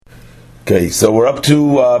Okay, so we're up to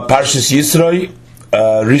Parshas Yisro,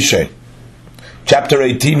 Rishon, chapter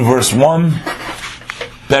 18, verse 1,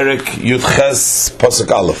 Perek Yudches,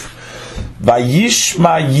 Pasuk Aleph.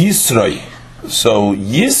 Vayishma Yisro. So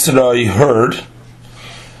Yisro heard.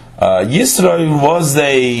 Yisro was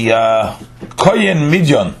a Kohen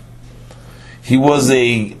Midyan. He was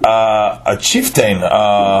a chieftain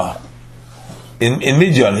in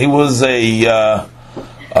Midyan. He was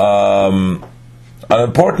an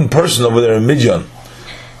important person over there in Midyan.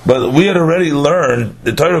 But we had already learned,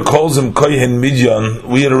 the Torah calls him Kohen Midyan,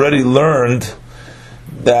 we had already learned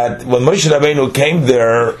that when Moshe Rabbeinu came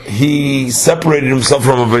there, he separated himself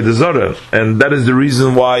from Avodah Zarah, and that is the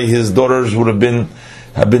reason why his daughters would have been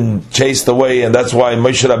chased away, and that's why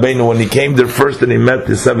Moshe Rabbeinu, when he came there first and he met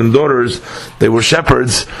his 7 daughters, they were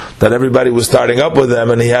shepherds, that everybody was starting up with them,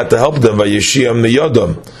 and he had to help them by Yeshiyam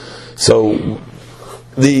Miyodam. So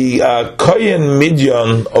the Kohen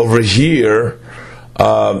Midyan over here,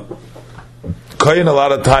 Kohen a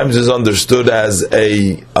lot of times is understood as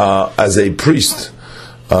a priest,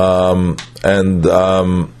 and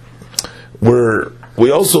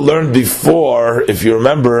we also learned before, if you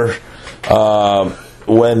remember,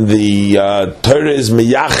 when the Torah is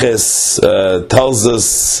Miyaches tells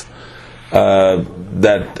us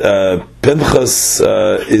that Pinchas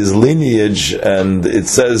is lineage, and it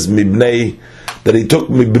says Mibnei, that he took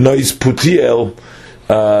Mibnois Putiel.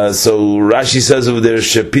 So Rashi says over there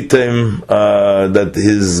Shepitim, that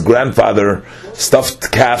his grandfather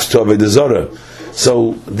stuffed calves to Avodah Zarah.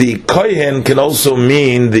 So the Kohen can also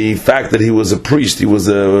mean the fact that he was a priest. He was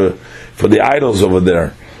for the idols over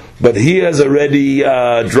there. But he has already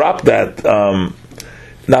dropped that.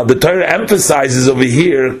 Now the Torah emphasizes over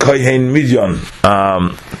here Kohen Midyan,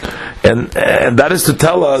 and that is to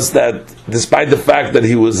tell us that despite the fact that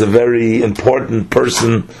he was a very important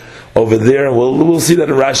person over there, and we'll see that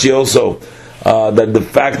in Rashi also, that the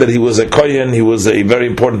fact that he was a Kohen, he was a very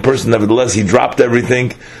important person, nevertheless he dropped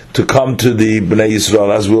everything to come to the Bnei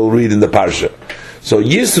Yisrael, as we'll read in the Parsha. So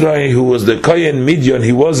Yisro, who was the Kohen Midyan,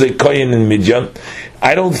 he was a Kohen in Midyan.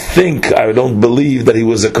 I don't believe that he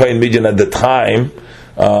was a Kohen Midyan at the time.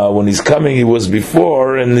 When he's coming, he was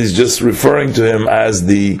before, and he's just referring to him as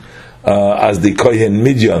the Kohen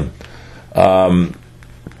Midyan.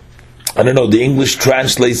 I don't know, the English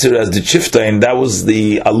translates it as the Shiftain. That was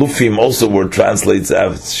the Alufim also were translates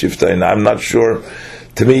as Shiftain. I'm not sure.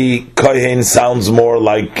 To me, Kohen sounds more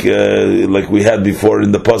like we had before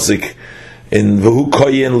in the Pasuk in V'hu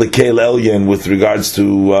Kohen L'Keil Elyon with regards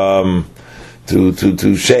to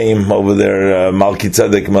Shem over there, Malki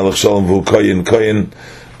Tzedek Melech Shalom V'hu Kohen,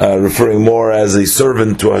 referring more as a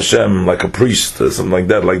servant to Hashem, like a priest, something like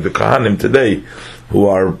that, like the Kohanim today, who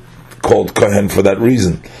are called Kohen for that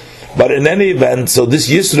reason. But in any event, so this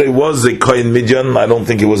Yisro was a Kohen Midyan. I don't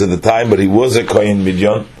think he was at the time, but he was a Kohen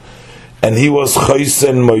Midyan, and he was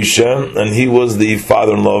Chosen Moshe, and he was the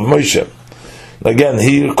father-in-law of Moshe. Again,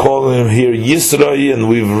 he called him here Yisro, and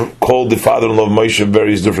we've called the father-in-law of Moshe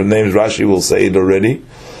various different names. Rashi will say it already.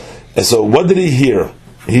 And so, what did he hear?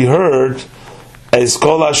 He heard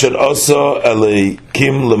Eskol Asher Osa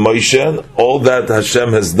Eleikim LeMoshe, all that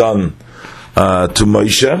Hashem has done to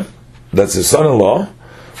Moshe, that's his son-in-law,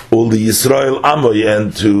 Ul Yisrael Amoy,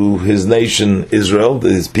 and to his nation Israel,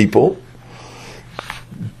 his people.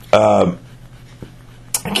 Ki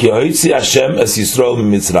Hoitzi Hashem es Yisrael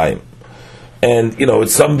Mitzrayim. And,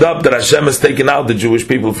 it's summed up that Hashem has taken out the Jewish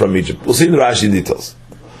people from Egypt. We'll see the Rashi details.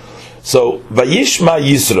 So, Vayishma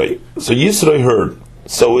Yisro. So Yisro heard.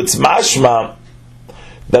 So it's mashma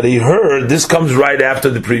that he heard. This comes right after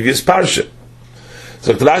the previous parsha.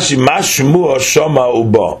 So Rashi Mashmu Shoma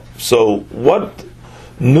Uba. So what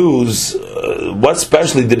news, what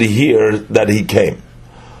specially did he hear that he came?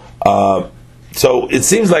 So it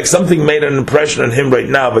seems like something made an impression on him right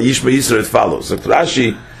now. Vayishma Yisro, it follows. So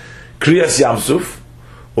Rashi Kriyas Yamsuf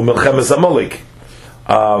u'Melchemes Amalek.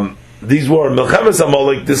 These were Melchemes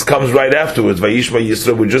Amalek. This comes right afterwards. Vayishma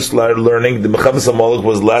Yisro. We're just learning the Melchemes Amalek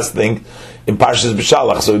was the last thing in Parshas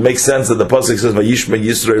B'Shalach. So it makes sense that the pasuk says Vayishma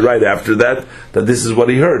Yisro right after that. That this is what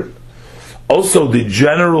he heard. Also, the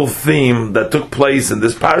general theme that took place in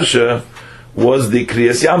this parsha was the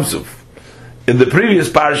Kriyas Yamsuf. In the previous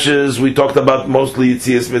parshas, we talked about mostly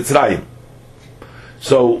Yitzias Mitzrayim.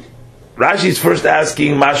 So Rashi is first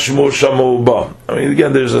asking Mashmu Shamu Ba. I mean,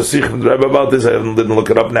 again, there's a Sikh about this. I didn't look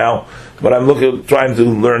it up now, but I'm trying to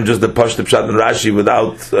learn just the Pashut Pshat and Rashi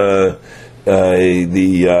without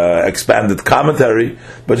the expanded commentary,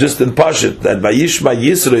 but just in Pashut that Vayishma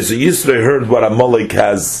Yisro. So Yisro heard what Amalek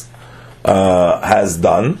has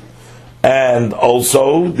done, and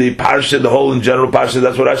also the parsha, the whole in general parsha.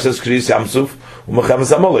 That's what Rashi says. Kriyas Yamsuf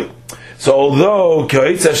So although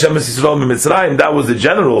that was the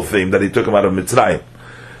general theme that he took him out of Mitzrayim,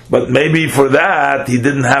 but maybe for that he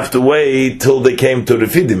didn't have to wait till they came to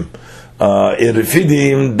Refidim. In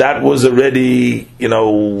Refidim, that was already,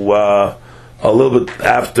 a little bit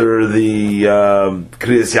after the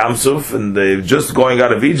Kriyas Yamsuf, and they just going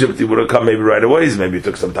out of Egypt. He would have come maybe right away. Maybe it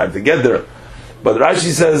took some time to get there. But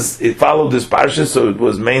Rashi says it followed this parsha, so it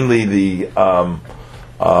was mainly the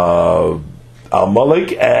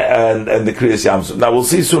Al-Malik and the Kriyas Yamsuf. Now we'll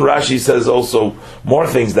see soon. Rashi says also more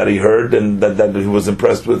things that he heard and that he was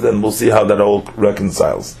impressed with, and we'll see how that all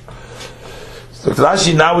reconciles. So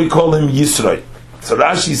Rashi, now we call him Yisroi. So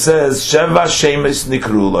Rashi says, Sheva Shemesh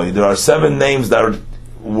Nikruloi. There are 7 names that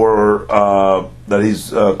were that he's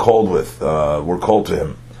called with, were called to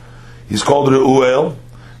him. He's called Reuel.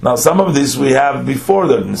 Now some of this we have before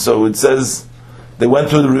them. So it says they went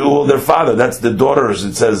to the Reuel, their father. That's the daughters.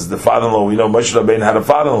 It says the father-in-law. We know Moshe Rabbeinu had a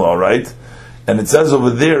father-in-law, right? And it says over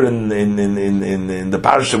there in the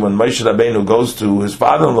parsha when Moshe Rabbeinu goes to his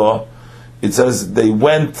father-in-law, it says they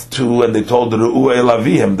went to and they told Reuel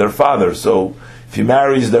Avihim, their father. So if he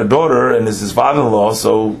marries their daughter and is his father-in-law,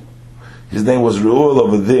 so his name was Reuel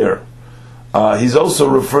over there. He's also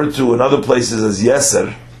referred to in other places as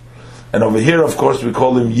Yeser, and over here, of course, we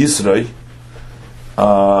call him Yisroi.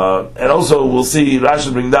 And also, we'll see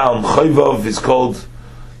Rashi bring down Chayvav is called.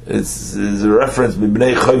 It's a reference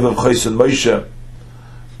B'nei Chayvav Chayson Moshe,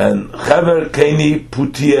 and Chaver Keni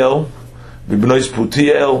Putiel B'nei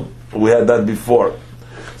Putiel. We had that before.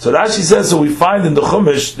 So Rashi says, so we find in the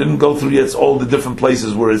Chumash, didn't go through yet all the different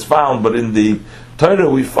places where it's found, but in the Torah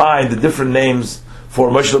we find the different names for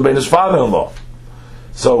Moshe Rabbeinu's father-in-law.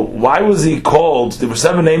 So why was he called? There were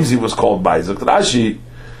 7 names he was called by. So Rashi,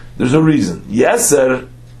 there's a reason. Yeser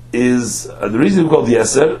is, the reason he called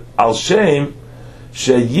Yeser, Al Shem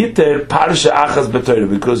Sheyiter Parsha Achaz B'Torah,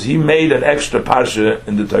 because he made an extra Parsha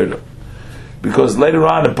in the Torah. Because later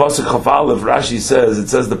on in Pasuk Chaf Aleph, Rashi says, it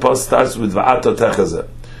says the Pasuk starts with Va'ata Techazeh.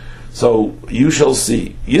 So you shall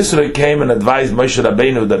see. Yisro came and advised Moshe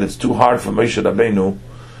Rabbeinu that it's too hard for Moshe Rabbeinu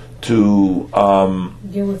to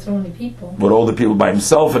deal with so many people, with all the people by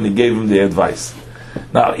himself, and he gave him the advice.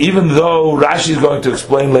 Now, even though Rashi is going to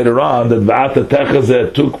explain later on that Va'ata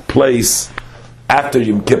Techazeh took place after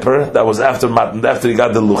Yom Kippur, that was after he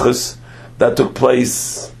got the Luchas, that took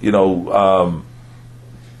place,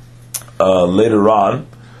 later on.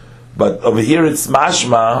 But over here it's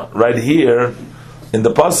mashma right here in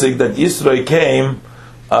the pasuk that Yisro came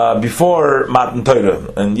before Matan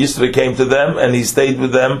Torah, and Yisro came to them and he stayed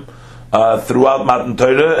with them throughout Matan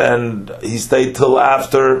Torah, and he stayed till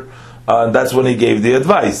after. That's when he gave the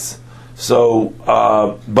advice. So,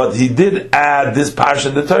 but he did add this parsha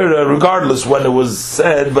in the Torah, regardless when it was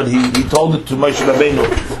said. But he told it to Moshe Rabbeinu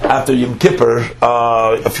after Yom Kippur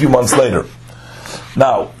a few months later.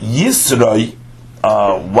 Now, Yisroi,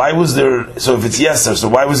 why was there, so if it's Yeser, so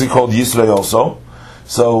why was he called Yisroi also?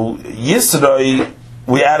 So, Yisroi,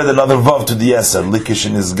 we added another Vav to the Yeser, Likish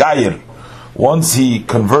in his Gayer. Once he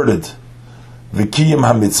converted, Vikiyim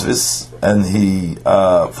HaMitzvahs, and he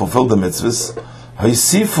fulfilled the mitzvahs,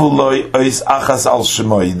 Haisifu Loi Ois Achas Al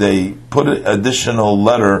Shemoi, they put an additional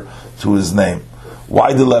letter to his name.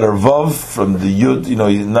 Why the letter Vav? From the Yud,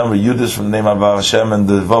 remember Yud is from the name of Hashem, and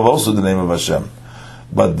the Vav also the name of Hashem.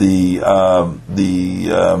 But the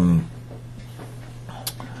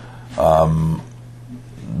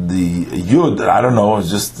Yud, I don't know, it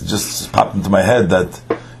just popped into my head that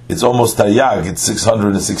it's almost Taryag. It's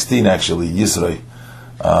 616 actually, Yisroi.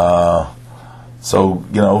 So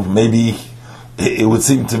maybe it would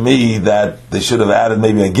seem to me that they should have added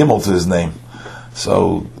maybe a Gimel to his name.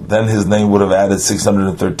 So then his name would have added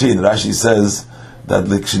 613. Rashi says that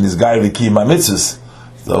Likshin Gai Vikim HaMitzvahs.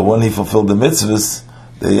 So when he fulfilled the mitzvahs,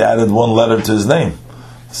 they added one letter to his name.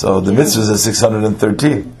 So the mitzvahs is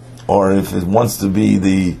 613. Or if it wants to be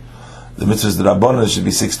the mitzvahs the Rabbanan, it should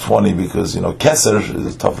be 620, because Keser,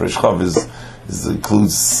 Tafresh Chav,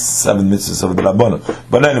 includes 7 mitzvahs of the Rabbanan.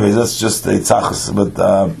 But anyways, that's just a tzachas.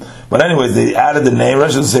 But anyways, they added the name. I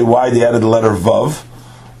should say why they added the letter Vav.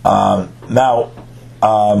 Now,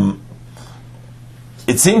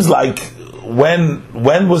 it seems like when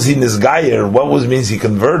was he Nizgayer? What means he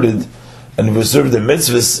converted and he served the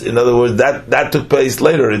mitzvahs? In other words, that took place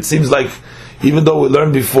later. It seems like, even though we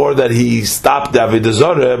learned before that he stopped the Avodah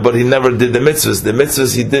Zarah, but he never did the mitzvahs. The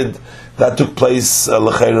mitzvahs he did, that took place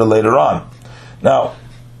l'chayra later on. Now,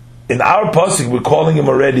 in our pasuk, we're calling him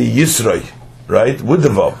already Yisroi, right? With the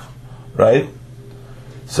Vav, right?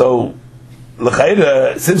 So,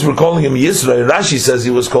 l'chayra, since we're calling him Yisroi, Rashi says he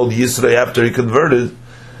was called Yisroi after he converted.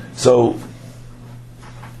 So,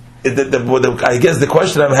 I guess the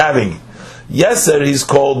question I'm having, Yeser he's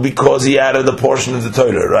called because he added a portion of the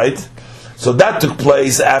Torah, right? So that took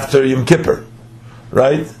place after Yom Kippur,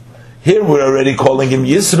 right? Here we're already calling him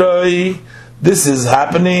Yisroi. This is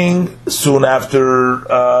happening soon after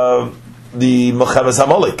the Milchemes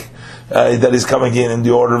HaMolek that is coming in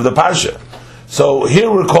the order of the Parsha. So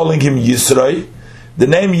here we're calling him Yisroi. The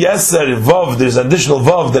name Yeser, Vav, there's an additional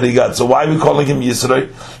Vav that he got. So why are we calling him Yisroi?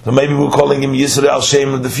 So maybe we're calling him Yisroi al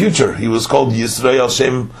Shem of the future. He was called Yisroi al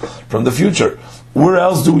Shem from the future. Where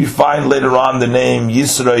else do we find later on the name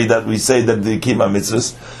Yisroi that we say that the Kima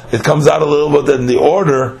Mitzvahs? It comes out a little bit in the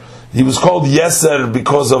order. He was called Yeser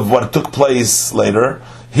because of what took place later.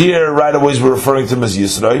 Here, right away, we're referring to him as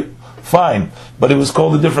Yisroi. Fine. But he was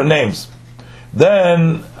called the different names.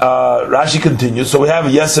 Then Rashi continues. So we have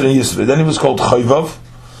Yeser and Yisroi. Then he was called Chayvav.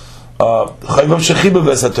 Chayvav Shechiba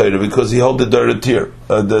Ves HaTorah, because he held the Torah dear,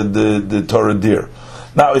 the Torah dear.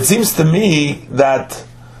 Now it seems to me that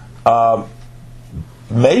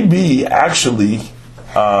maybe actually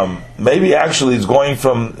it's going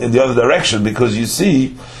from in the other direction, because you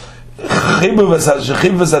see Shechiba Ves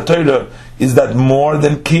HaTorah is that more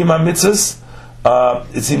than Kiyum HaMitzvahs.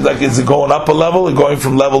 It seems like it's going up a level, going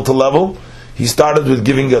from level to level. He started with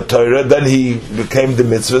giving a Torah, then he became the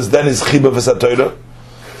mitzvahs, then his Chiba Ves HaTorah.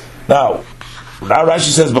 Now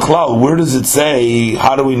Rashi says, Bechlal, where does it say,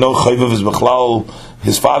 how do we know Chayvav is Bechlal,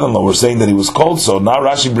 his father-in-law? We're saying that he was called so. Now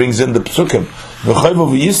Rashi brings in the Psukim.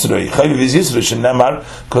 Chayvav Yisroi, Chayvav is Yisroi, Shenemar,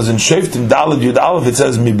 because in Shoftim Daled Yud Aleph it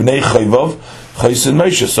says, Mibnei Chayvav, Chaysin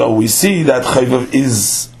Moshe. So we see that Chayvav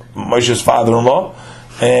is Moshe's father-in-law,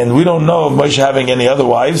 and we don't know of Moshe having any other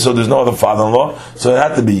wives, so there's no other father-in-law, so it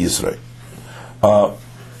had to be Yisroi.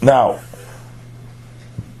 Now,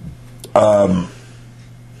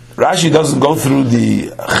 Rashi doesn't go through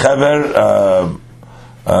the Chever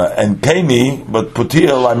and Keni, but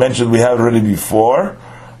Putiel I mentioned we had already before,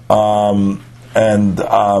 and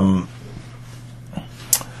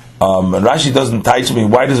Rashi doesn't teach me.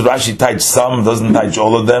 Why does Rashi teach some? Doesn't teach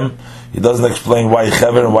all of them. He doesn't explain why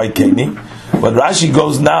Chever and why Keni. But Rashi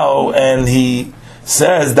goes now and he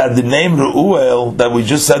says that the name Reuel that we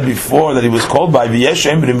just said before that he was called by V'yesh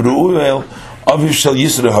Emrim Reuel Aviv Shel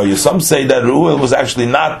Yisroi. Some say that Reuel was actually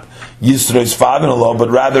not Yisroi's father-in-law,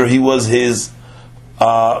 but rather he was his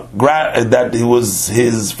that he was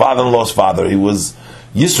his father-in-law's father. He was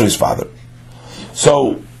Yisroi's father.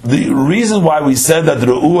 So the reason why we said that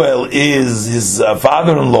Reuel is his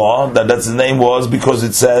father-in-law, that's his name, was because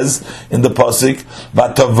it says in the pasuk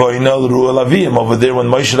Vatavoinel Reuel Avim. Over there, when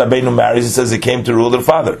Moshe Rabbeinu marries, it says it came to Reuel their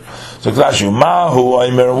father. So Klashu Mahu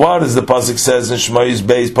Omer, what is the pasuk says in Shmoyis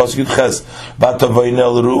Beis pasuk Ches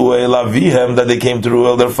Vatavoinel Reuel Avihem, that they came to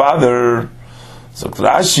Reuel their father. So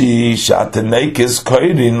Rashi Shatenekis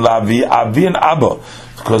Koirin Lavi Avi and Abba,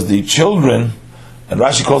 because the children. And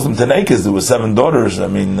Rashi calls them Tanekis. There were 7 daughters. I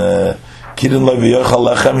mean, Kidin Levi Yochal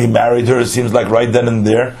Lechem, he married her, it seems like right then and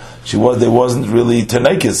there. They wasn't really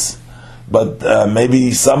Tanekis. But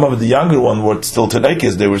maybe some of the younger ones were still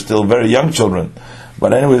Tanekis. They were still very young children.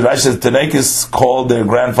 But anyway, Rashi says Tanekis called their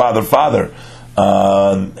grandfather father.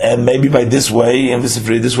 And maybe by this way, in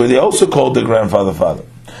this way, they also called their grandfather father.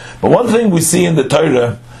 But one thing we see in the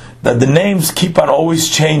Torah, that the names keep on always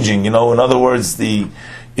changing. In other words,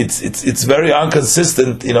 it's very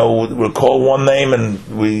inconsistent. We'll call one name and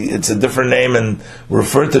it's a different name, and we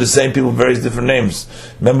refer to the same people various different names.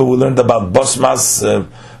 Remember we learned about Basmas,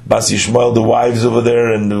 Bas Yishmael, the wives over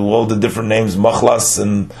there, and all the different names, Machlas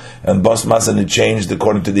and Basmas, and it changed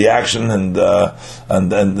according to the action, but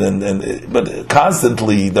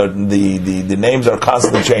constantly the names are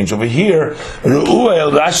constantly changed. Over here,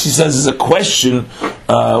 Reuel, Rashi says, is a question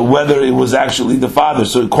whether it was actually the father.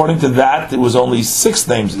 So according to that, it was only 6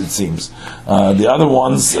 names, it seems. The other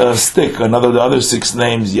ones stick. The other 6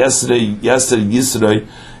 names: Yeser, Yisroi,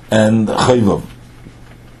 and Chayvav.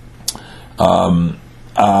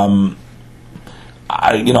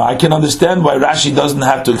 I can understand why Rashi doesn't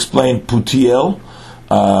have to explain Putiel.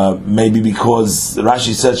 Maybe because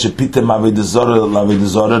Rashi said Shepitem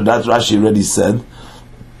Avedazora. That Rashi already said.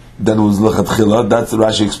 That was Lechatchila. That's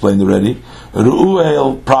Rashi explained already.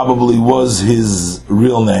 Reuel probably was his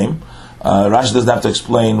real name. Rashi doesn't have to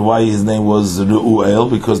explain why his name was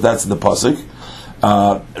Reuel, because that's the pasuk.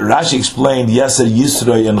 Rashi explained Yeser,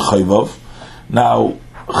 Yisroi, and Chayvav. Now,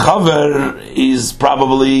 Chaver is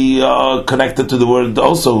probably connected to the word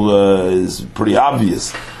also, is pretty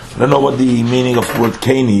obvious. I don't know what the meaning of the word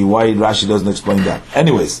Keni, why Rashi doesn't explain that.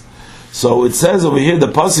 Anyways, so it says over here, the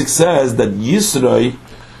pasuk says that Yisroi,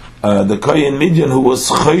 the Kohen Midian, who was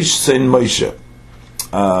Chosh Sein Moshe,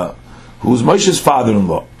 who was Moshe's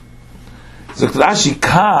father-in-law. So Rashi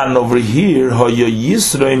Khan over here, Hoya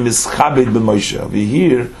Yisroi mischabed b'Moshe. Over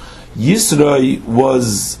here, Yisroi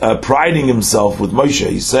was priding himself with Moshe.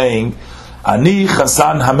 He's saying, Ani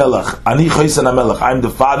Chasan Hamelach, Ani Chaysan Hamelach. I'm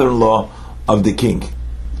the father-in-law of the king.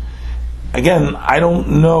 Again, I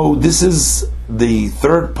don't know. This is the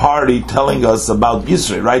third party telling us about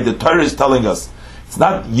Yisroi, right? The Torah is telling us. It's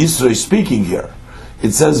not Yisroi speaking here.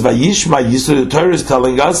 It says Vayishma Yisroi. The Torah is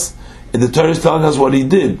telling us, and the Torah is telling us what he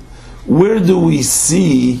did. Where do we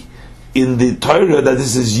see in the Torah that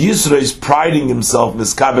this is Yisroi's priding himself,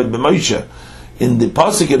 miskabed b'Moshe? In the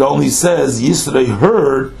pasuk it only says Yisroi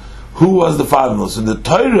heard who was the father-in-law. So the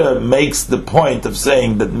Torah makes the point of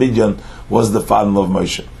saying that Midian was the father-in-law of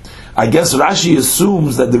Moshe. I guess Rashi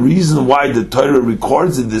assumes that the reason why the Torah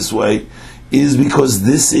records it this way is because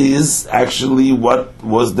this is actually what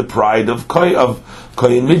was the pride of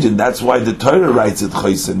Kohen Midian. That's why the Torah writes it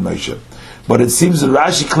Chaysin Moshe. But it seems in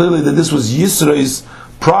Rashi clearly that this was Yisroi's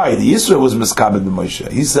pride. Yisro was miskabed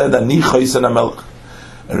b'Moshe. He said, Ani Chaysan HaMelech.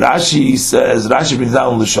 Rashi says, Rashi brings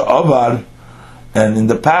down L'sha'avar, and in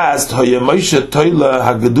the past, Hoya Moshe Toila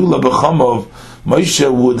Hagadula B'Chomov,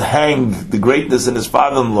 Moshe would hang the greatness in his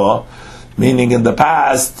father-in-law, meaning in the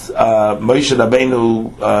past, Moshe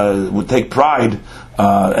Rabbeinu would take pride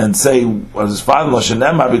and say, well, his father-in-law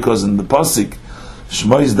Shenema, because in the Pasuk,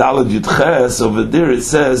 Shmois Dalad Yudches, over there it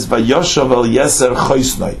says, Vayoshav El Yeser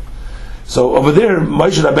Choisnoi. So over there,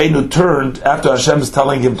 Moshe Rabbeinu turned, after Hashem is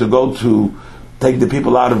telling him to go to take the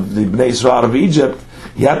people out of the Bnei Yisrael out of Egypt,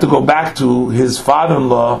 he had to go back to his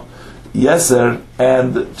father-in-law, Yeser,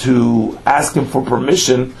 and to ask him for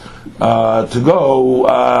permission to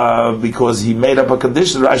go, because he made up a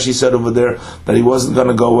condition. Rashi said over there that he wasn't going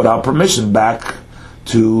to go without permission back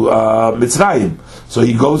to Mitzrayim. So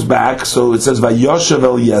he goes back. So it says Vayoshev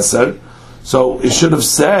El Yeser. So it should have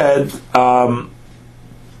said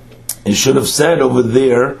over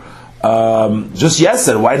there just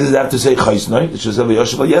Yeser. Why does it have to say Chaysnoi? It should say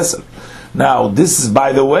Vayoshev El Yeser. Now this is,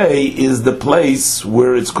 by the way, is the place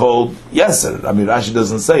where it's called Yeser. I mean, Rashi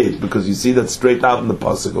doesn't say it because you see that straight out in the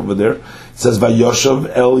pasuk over there. It says Vayoshev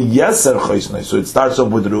El Yeser Chaysnoi. So it starts off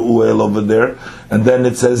with Reuel over there, and then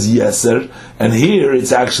it says Yeser, and here it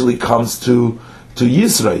actually comes to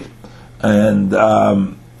Yisroi, and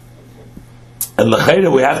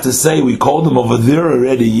L'cheira we have to say we called him over there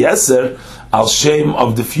already Yeser al Shem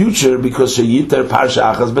of the future, because Sheyiter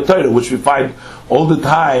Parsha Achaz B'Torah, which we find all the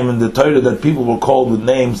time in the Torah that people were called with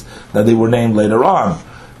names that they were named later on,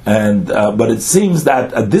 and but it seems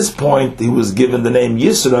that at this point he was given the name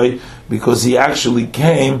Yisroi because he actually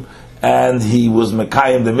came and he was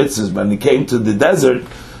Mekayim the mitzvahs. When he came to the desert,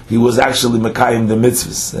 he was actually Mekayim the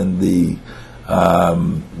mitzvahs, and the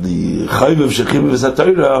Chayv of Shechim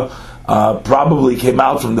v'Satorah probably came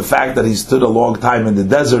out from the fact that he stood a long time in the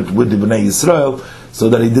desert with the Bnei Yisrael, so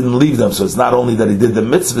that he didn't leave them. So it's not only that he did the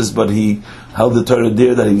mitzvahs, but he held the Torah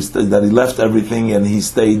dear, that he left everything and he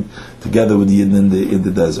stayed together with the in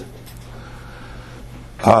the desert.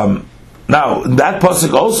 Now that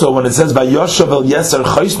pasuk also, when it says Vayoshav El Yeser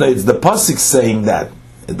Chaysnoi, it's the pasuk saying that.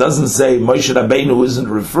 It doesn't say Moshe Rabbeinu isn't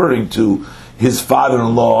referring to his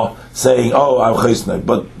father-in-law saying, "Oh, I'm Chaysnoi."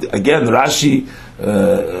 But again, Rashi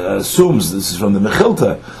assumes, this is from the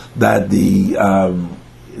Mechilta, that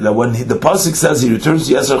that when the pasuk says he returns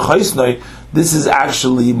to Yeser Chaysnoi, this is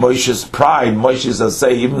actually Moshe's pride. Moshe is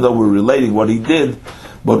saying, even though we're relating what he did,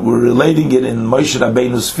 but we're relating it in Moshe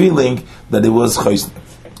Rabbeinu's feeling that it was Chaysnoi.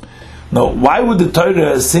 Now, why would the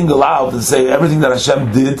Torah single out and say everything that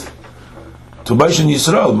Hashem did to Moshe and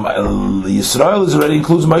Yisrael? Yisrael already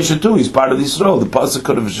includes Moshe too. He's part of Yisrael. The pasuk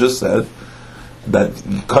could have just said that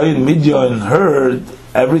Kohen Midian heard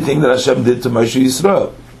everything that Hashem did to Moshe and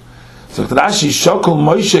Yisrael. So Rashi Shokol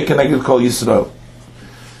Moshe Keneged Kol Yisrael.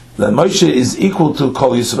 That Moshe is equal to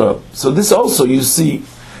Kol Yisrael. So this also, you see,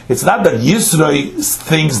 it's not that Yisrael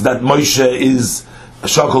thinks that Moshe is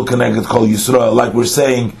Shokol Keneged Kol Yisrael, like we're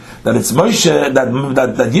saying that it's Moshe, that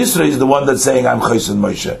Yisrael is the one that's saying I'm Chayson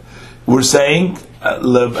Moshe. We're saying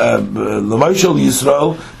L'Moshe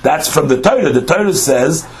Yisrael, that's from the Torah. The Torah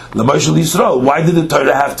says L'Moshe Yisrael. Why did the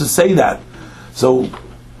Torah have to say that? So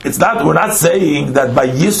it's not. We're not saying that by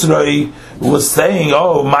Yisrael was saying,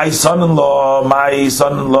 "Oh, my son-in-law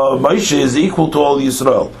Moshe is equal to all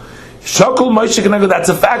Yisrael." Shokol Moshe Keneged, that's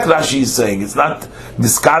a fact. Rashi is saying it's not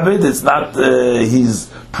miskabed. It's not he's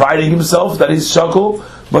priding himself that he's Shokol,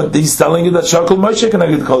 but he's telling you that Shokol Moshe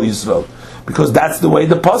Keneged Kol Yisrael, because that's the way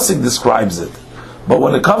the pasuk describes it. But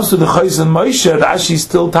when it comes to the Chayson Moshe, Rashi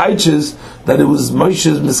still teaches that it was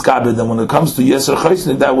Moshe's miskabed, and when it comes to Yeser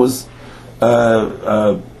Chayson, that was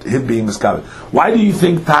him being miskabed. Why do you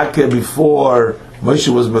think Taka before Moshe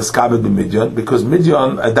was Maskabed b'Midyan, because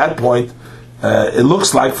Midyan, at that point, it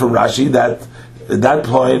looks like from Rashi that at that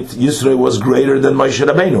point Yisro was greater than Moshe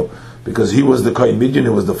Rabbeinu, because he was the Kohen Midyan, he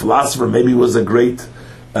was the philosopher, maybe he was a great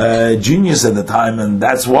genius at the time, and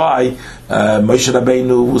that's why Moshe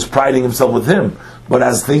Rabbeinu was priding himself with him. But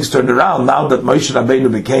as things turned around, now that Moshe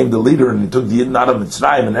Rabbeinu became the leader and he took the Yidden out of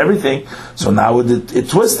Mitzrayim and everything, so now it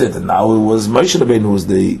twisted, and now it was Moshe Rabbeinu who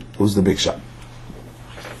was the big shot.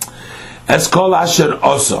 As Kol Asher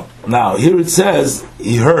also. Now here it says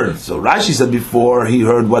he heard. So Rashi said before he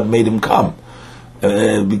heard what made him come,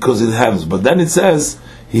 because it happens. But then it says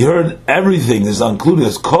he heard everything is included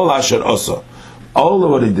as Kol Asher also. All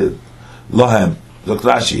of what he did. Lohem. Dr.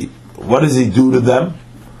 Rashi, what does he do to them?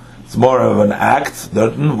 It's more of an act.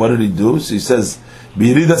 What did he do? So he says,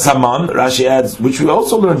 Birida Saman, Rashi adds, which we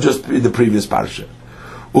also learned just in the previous parsha.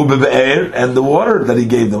 Ube Be'er, and the water that he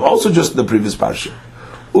gave them, also just in the previous parsha.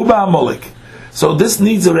 Uba Amolik. So this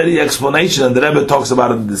needs already explanation, and the Rebbe talks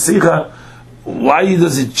about it in the Sikha. Why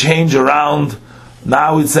does it change around?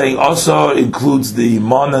 Now it's saying also includes the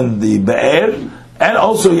Mon and the Be'er, and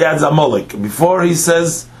also he adds Amolik. Before he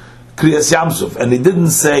says Kriyas Yamsuf, and he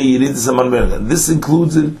didn't say Yirid Saman Be'er. This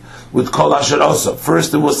includes it with Kol Asher also.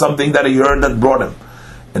 First it was something that he heard that brought him,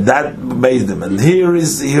 and that made him. And here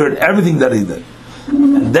he heard everything that he did.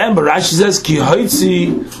 And then Rashi says, Ki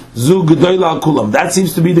hoitzi zu gedoyla al kulam. That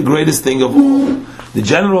seems to be the greatest thing of all. The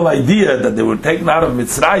general idea that they were taken out of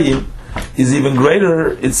Mitzrayim is even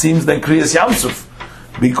greater, it seems, than Kriyas Yamsuf.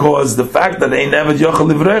 Because the fact that they never yochel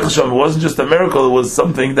livrei Hashem wasn't just a miracle, it was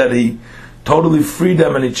something that he totally freed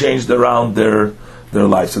them and he changed around their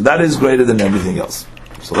life. So that is greater than everything else.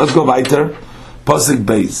 So let's go weiter. Pasuk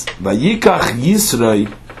Beis. Vayikach Yisroi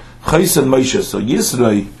chaysen Moshe. So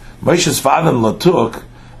Yisroi, Moshe's father-in-law, took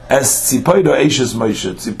as Tzipoida Eishes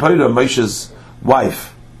Moshe, Tzipoida, Moshe's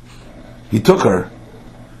wife. He took her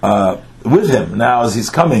with him. Now as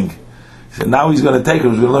he's coming, so now he's going to take her.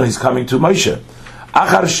 He's going to learn he's coming to Moshe.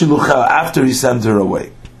 Achar Shilucha, after he sent her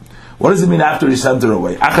away. What does it mean after he sent her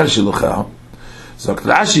away? Achar Shilucha. So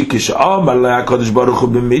Rashi Kish'omar le'HaKadosh Baruch Hu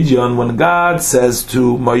b'Midyan, when God says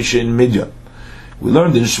to Moshe in Midyan, we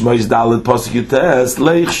learned in Shmois Dalet Pasuk Yutes,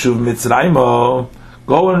 Leich Shuv Mitzraymo,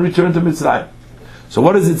 go and return to Mitzrayim. So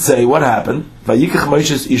what does it say? What happened? Vayikach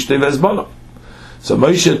Moshe's Ishtei v'Ezbono. So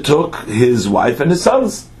Moshe took his wife and his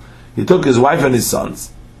sons. He took his wife and his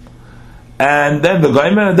sons. And then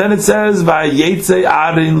it says, Vayetze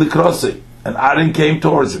Aaron Likrosei, and Aaron came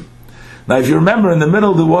towards him. Now if you remember, in the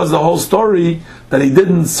middle there was the whole story that he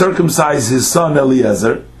didn't circumcise his son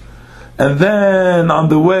Eliezer, and then on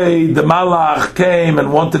the way the Malach came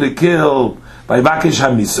and wanted to kill, by Vakish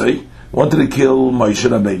Hamisoi, wanted to kill Moshe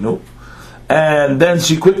Rabbeinu, and then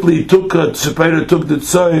she quickly took the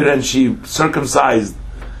tzoyer and she circumcised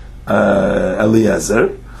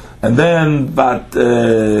Eliezer, and then by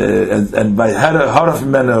Haraf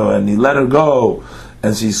Meno, and he let her go,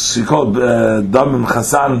 and she called Damim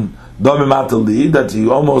Chasan Damim Atali, that he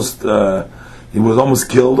was almost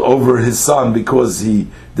killed over his son because he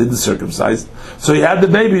didn't circumcise. So he had the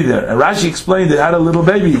baby there, and Rashi explained they had a little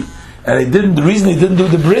baby, and the reason he didn't do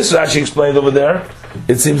the bris, Rashi explained over there,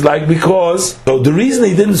 it seems like the reason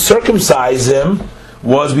he didn't circumcise him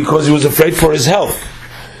was because he was afraid for his health.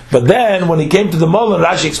 But then when he came to the Mullen,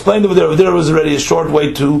 Rashi explained over there was already a short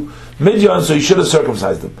way to Midyan, so he should have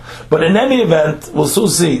circumcised him. But in any event, we'll soon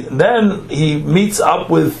see. Then he meets up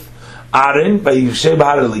with Aaron, by Yishem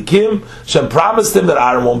Bahar Elikim. Shem promised him that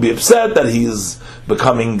Aaron won't be upset, that he is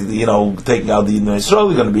becoming, taking out the Yidden Yisrael,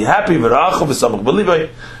 he's going to be happy.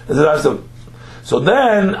 So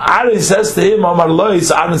then Aaron says to him, Amar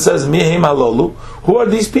Lois, Aaron says, Mihim Halolu, who are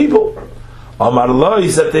these people? Amar Lois,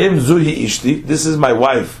 he said to him, Zuhi Ishti, this is my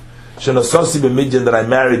wife, Shenososi b'Midyan, that I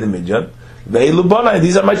married in Midyan. Ve'ilu Bonai,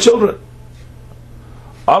 these are my children.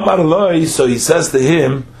 Amar Lois, so he says to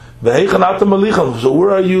him, so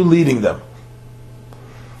where are you leading them?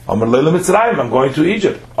 Amar Leila Mitzrayim, I'm going to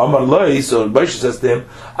Egypt. Amar Loi, so Moshe says to him,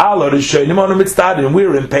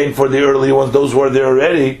 we're in pain for the early ones, those who are there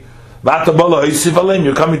already.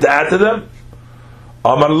 You're coming to add to them?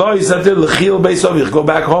 Amar Loi said to him, go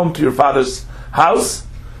back home to your father's house.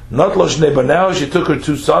 Not Lo Shnei Baneo, she took her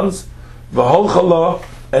 2 sons,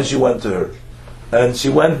 and she went to her. And she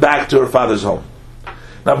went back to her father's home.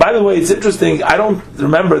 Now, by the way, it's interesting, I don't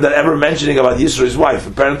remember that ever mentioning about Yisro's wife.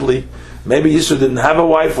 Apparently, maybe Yisro didn't have a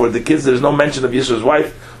wife, or the kids, there's no mention of Yisro's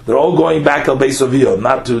wife. They're all going back to Beis Avio,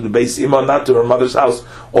 not to the Beis Imon, not to her mother's house,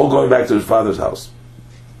 all going back to his father's house.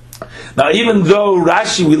 Now, even though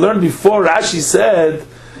Rashi, we learned before, Rashi said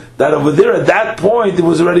that over there at that point, it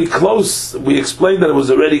was already close. We explained that it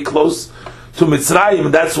was already close to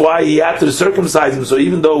Mitzrayim, that's why he had to circumcise him. So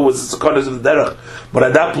even though it was a Sekonis of the Derech, but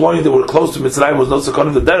at that point they were close to Mitzrayim, was no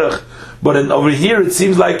Sekonis of the Derech. But over here it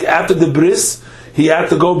seems like after the bris, he had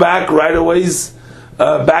to go back right away,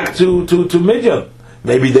 back to Midian.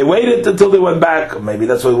 Maybe they waited until they went back. Maybe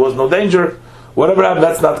that's why there was no danger. Whatever happened,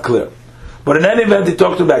 that's not clear. But in any event, he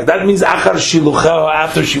took her back. That means Achar Shiluchah,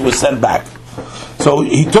 after she was sent back. So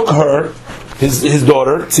he took her, his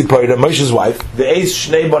daughter, Tzipora, Moshe's wife, the Eis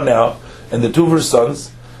Shnei Baneh, and the two of her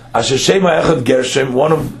sons, Asher Shema Echad Gershom,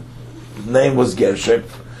 one of the name was Gershom.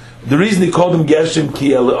 The reason he called him Gershom,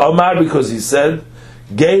 Ki El Omar, because he said,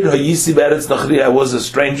 Geir Hayisi Beretz Nachri, I was a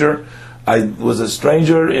stranger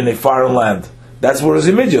in a foreign land. That's where it was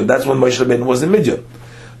in Midian. That's when Moshe Rabbeinu was in Midian.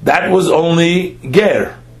 That was only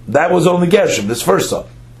Ger. That was only Gershom, this first son.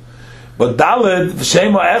 But Daled,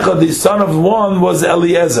 Shema Echad, the son of one, was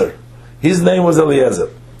Eliezer. His name was Eliezer.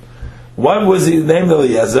 Why was he named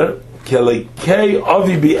Eliezer? Kelekei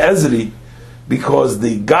Avi Be'ezri, because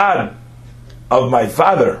the God of my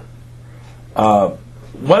father.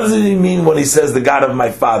 What does he mean when he says the God of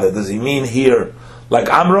my father? Does he mean here like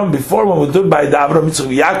Amram? Before, when we did by the Avram,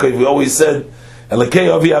 Yitzchak, Yaakov, we always said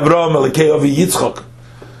Elokei Avi Avram, Elokei Avi Yitzchak.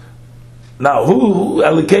 Now, who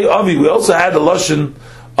Elokei Avi? We also had the Lashon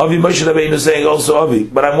Avi Moshe Rabbeinu saying also Avi,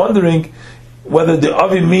 but I'm wondering whether the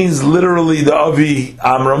Avi means literally the Avi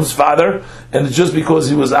Amram's father, and it's just because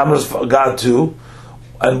he was Amram's God too.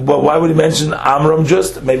 And why would he mention Amram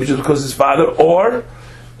just? Maybe just because his father, or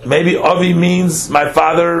maybe Avi means my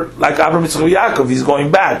father, like Avraham, Yitzchak, Yaakov. He's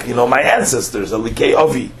going back, my ancestors, Elokei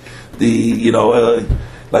Avi.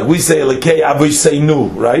 Like we say Elokei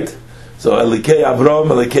Avosseinu, right? So Elokei Avram,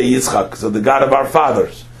 Elokei Yitzchak. So the God of our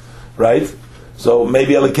fathers, right? So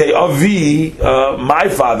maybe Elokei Avi, my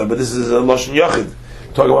father, but this is a Lashon Yachid,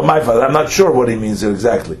 talking about my father. I'm not sure what he means here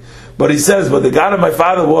exactly. But he says, but the God of my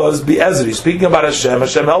father was Be'ezri. Speaking about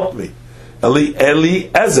Hashem helped me.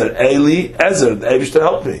 Eliezer, the Eibishter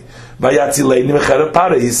helped me. Vayatzileini mecherep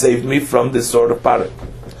pareh, he saved me from this sort of pareh.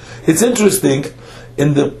 It's interesting,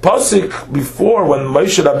 in the pasuk before, when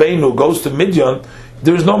Moshe Rabbeinu goes to Midian,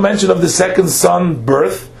 there is no mention of the second son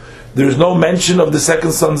birth. There is no mention of the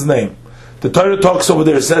second son's name. The Torah talks over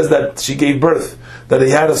there, says that she gave birth, that he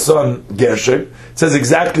had a son, Gershom. It says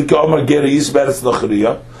exactly, K'omar Ger Yis Beretz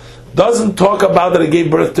Nachriya. Doesn't talk about that he gave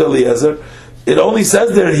birth to Eliezer. It only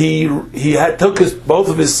says there he took both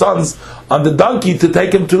of his sons on the donkey to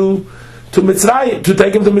take him to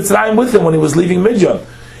Mitzrayim, with him when he was leaving Midian.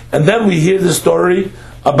 And then we hear the story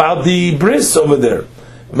about the bris over there.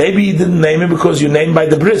 Maybe he didn't name him because you named by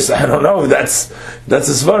the bris. I don't know. That's a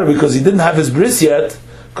svara, because he didn't have his bris yet,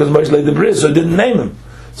 because Moshe laid the bris, so he didn't name him.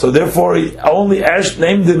 So therefore, he only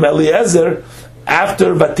named him Eliezer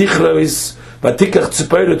after Vatichra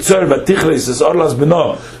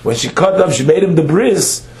when she cut up, she made him the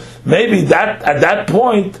bris. Maybe that at that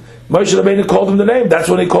point Moshe Rabbeinu called him the name. That's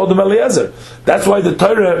when he called him Eliezer. That's why the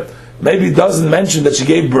Torah maybe doesn't mention that she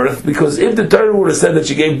gave birth, because if the Torah would have said that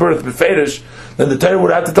she gave birth beferish, then the Torah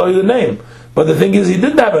would have to tell you the name. But the thing is, he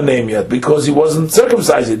didn't have a name yet because he wasn't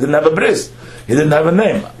circumcised. He didn't have a bris. He didn't have a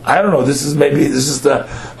name. I don't know. This is a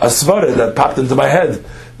svara that popped into my head,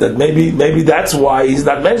 that maybe that's why he's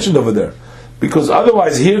not mentioned over there. Because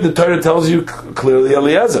otherwise, here the Torah tells you clearly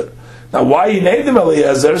Eliezer. Now, why he named him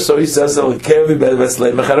Eliezer? So he says, So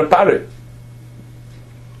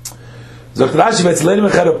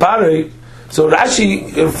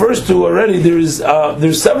Rashi refers to already.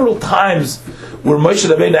 There's several times where Moshe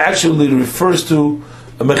Rabbeinu actually refers to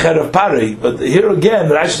a mecher of parei. But here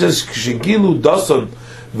again, Rashi says Shegilu Dason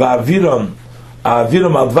va'aviram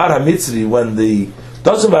alvar hamitzri, when the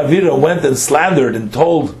Dason va'aviram went and slandered and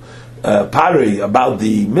told Parei about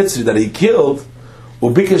the Mitzri that he killed,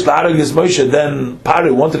 Ubikesh la'aragis Moshe, then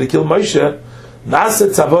Parei wanted to kill Moshe,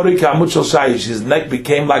 Naset tzavori ka'amud shel shayish, his neck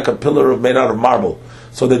became like a pillar made out of marble,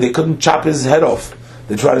 so that they couldn't chop his head off.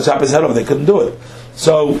 They tried to chop his head off, they couldn't do it.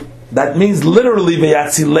 So that means literally,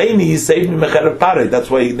 Ve'yatzileni, he saved me mecher Parei. That's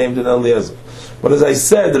why he named it Eliezer. But as I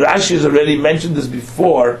said, Rashi has already mentioned this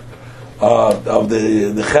before, of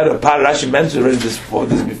the Cher Parei. Rashi mentioned already this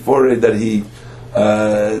before that he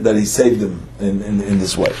saved them in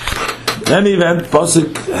this way. In any event,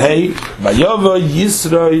 Pasuk Hey, Vayova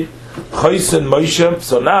Yisroi Choysen Moshe.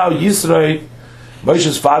 So now Yisroi,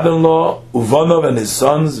 Moshe's father-in-law, Uvonov and his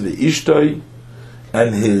sons, Ve'ishtoi,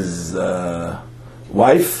 and his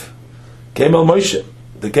wife, came al Moshe.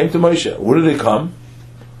 They came to Moshe. Where did they come?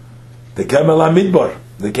 They came al Midbar.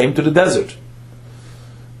 They came to the desert.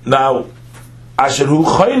 Now, Asher hu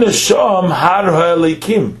choyne sham har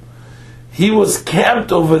ha'elikim. He was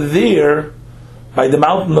camped over there by the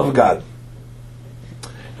mountain of God.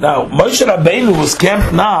 Now, Moshe Rabbeinu was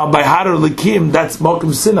camped now by Har Elikim, that's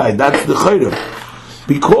Mokum Sinai, that's the Chayrev.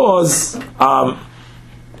 Because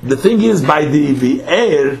the thing is, by the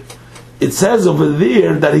air, it says over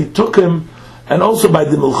there that he took him, and also by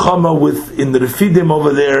the Milchama in the Refidim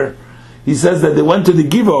over there, he says that they went to the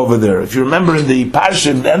Giva over there. If you remember in the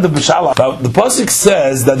Parshim, the end of Beshalach, the Pasuk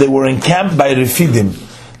says that they were encamped by Refidim.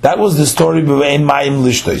 That was the story of Ein Mayim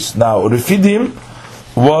Lishtos. Now, Refidim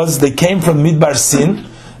they came from Midbar Sin,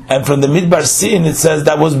 and from the Midbar Sin, it says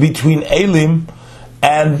that was between Elim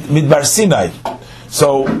and Midbar Sinai.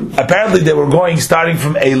 So apparently they were starting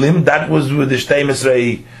from Elim. That was with the Shtei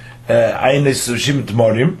Mesrei Einis Shim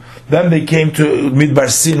Tmorim. Then they came to Midbar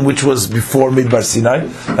Sin, which was before Midbar Sinai,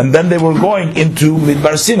 and then they were going into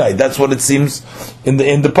Midbar Sinai. That's what it seems in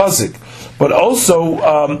the pasuk. But also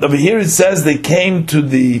over here it says they came to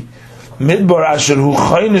the Midbar Asher Hu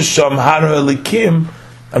Chaynisham Har Elikim.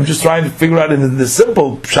 I'm just trying to figure out in the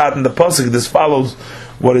simple shot in the pasuk. This follows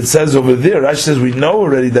what it says over there. Rashi says we know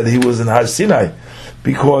already that he was in Har Sinai,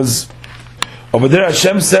 because over there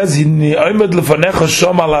Hashem says, I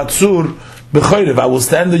will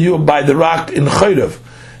stand you by the rock in Chayrev.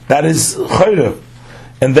 That is Chayrev.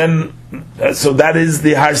 And then, so that is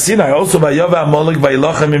the Har Sinai. Also, Vayava Amalek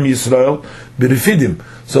Vaylachem im Yisrael B'Refidim.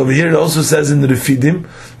 So over here it also says in the Refidim.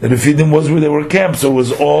 The Refidim was where they were camped, so it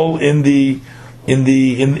was all in the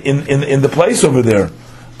place over there.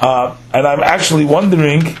 And I'm actually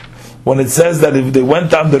wondering, when it says that if they went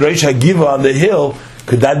down the Reish HaGiva on the hill,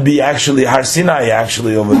 could that be actually Har Sinai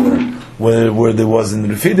actually over there, where there was in the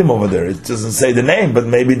Refidim over there? It doesn't say the name, but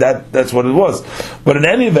maybe that's what it was. But in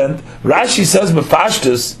any event, Rashi says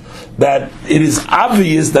B'Pashtus that it is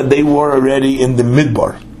obvious that they were already in the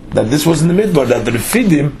Midbar, that this was in the Midbar, that the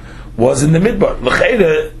Refidim was in the Midbar.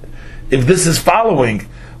 L'cheira, if this is following,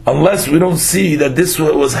 unless we don't see that this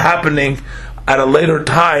was happening at a later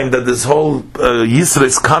time, that this whole Yisra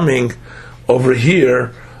is coming over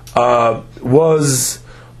here, was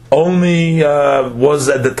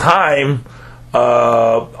at the time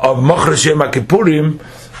of Machresh Yom Kippurim.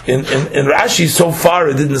 In Rashi, so far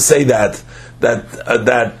it didn't say that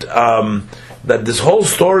this whole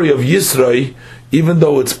story of Yisroi, even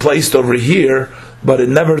though it's placed over here, but it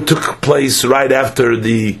never took place right after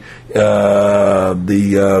this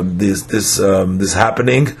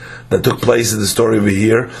happening that took place in the story over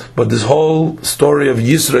here. But this whole story of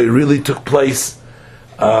Yisroi really took place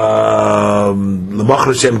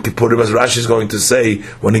L'machresh Yom Kippurim, as Rashi is going to say,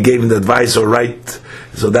 when he gave him the advice, or right.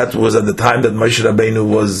 So that was at the time that Moshe Rabbeinu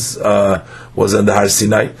was on the Har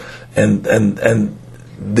Sinai, and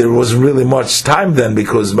there wasn't really much time then,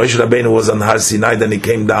 because Moshe Rabbeinu was on Har Sinai. Then he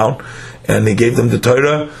came down and he gave them the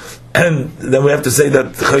Torah, and then we have to say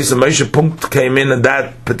that Chayes Moshe Punkt came in on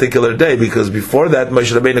that particular day, because before that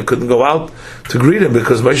Moshe Rabbeinu couldn't go out to greet him,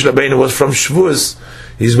 because Moshe Rabbeinu was from Shavuos.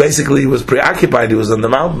 He was preoccupied. He was on the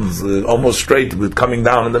mountains, almost straight, with coming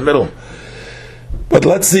down in the middle. But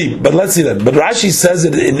let's see that. But Rashi says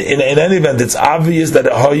it in any event. It's obvious that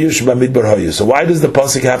Hoyush b'Midbar Hoyu. So why does the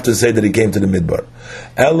pasuk have to say that he came to the Midbar?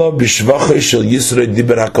 Elo b'shvachei shel Yisroi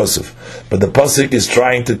diber hakosuf. But the pasuk is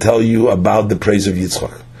trying to tell you about the praise of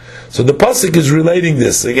Yitzchak. So the pasuk is relating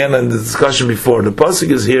this again in the discussion before. The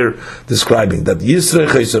pasuk is here describing that Yisroi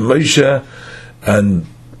Chayes Moshe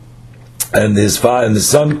and his father and the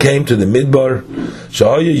son came to the Midbar.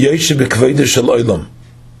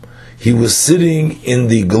 He was sitting in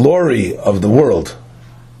the glory of the world,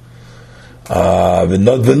 and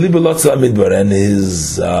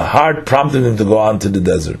his heart prompted him to go on to the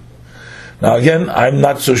desert. Now again, I'm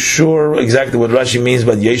not so sure exactly what Rashi means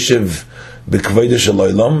by Yeshiv B'Kveidah Shel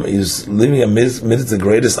Olam. He's living amidst the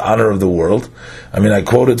greatest honor of the world. I mean, I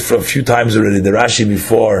quoted for a few times already the Rashi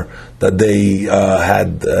before that they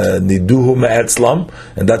had Niduhu Me'etzlam,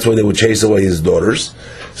 and that's why they would chase away his daughters.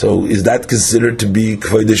 So is that considered to be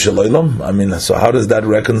Kvodah Shel Olam? I mean, so how does that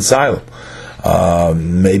reconcile?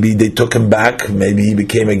 Maybe they took him back. Maybe he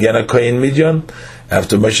became again a Kohen Midyan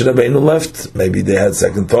after Moshe Rabbeinu left. Maybe they had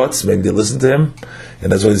second thoughts. Maybe they listened to him,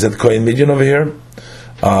 and that's why he said Kohen Midyan over here.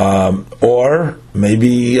 Or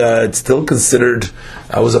maybe it's still considered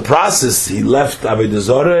was a process. He left Avodah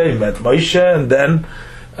Zarah, he met Moshe, and then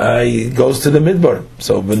he goes to the Midbar.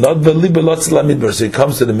 So so he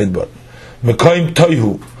comes to the Midbar. Mekoim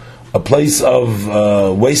Toihu, a place of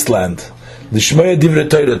wasteland. L'shmoya divrei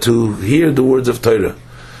Torah, to hear the words of Torah.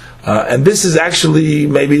 And this is actually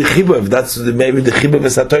maybe the chibuv. That's maybe the chibuv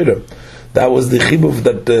is Torah. That was the chibuv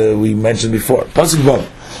that we mentioned before. Pasuk Vav.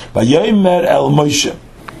 Vayomer el Moshe.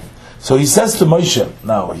 So he says to Moshe.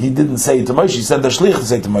 Now he didn't say it to Moshe. He said the shlich to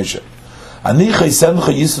say to Moshe. Ani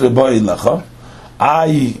chaysencha Yisrei ba'elecha.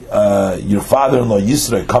 your father-in-law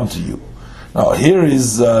Yisro, come to you. Now here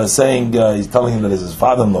he's saying, he's telling him that it's his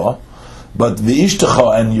father-in-law, but the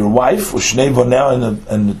Ishtacha and your wife, Ushnei Voneh,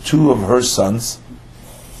 and the two of her sons,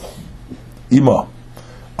 Ima,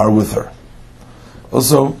 are with her.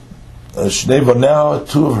 Also, Shnei Voneh,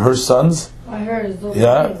 two of her sons. I heard.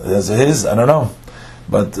 Yeah, there's his. I don't know,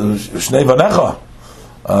 but Shnei Vonecha,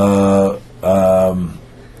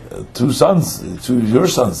 two sons, two of your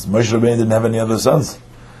sons. Moshe Rabbeinu didn't have any other sons.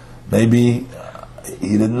 Maybe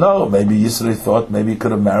he didn't know. Maybe Yisro thought maybe he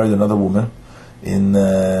could have married another woman in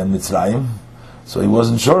Mitzrayim, so he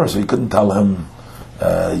wasn't sure. So he couldn't tell him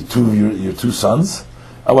your two sons.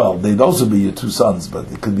 Well, they'd also be your two sons,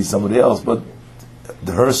 but it could be somebody else. But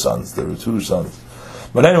her sons, there were two sons.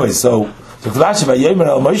 But anyway, so Rashi vayemer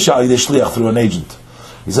el Moshe al yidei shliach through an agent.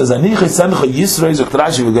 He says, "Ani chesencha Yisro zok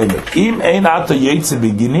Rashi v'gomer im ein ato yetze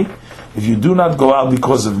begini." If you do not go out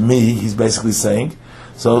because of me, he's basically saying.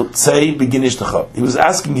 So say begin ishtecha. He was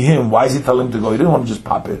asking him, why is he telling him to go? He didn't want to just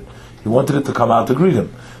pop in. He wanted it to come out to greet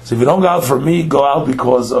him. So if you don't go out for me, go out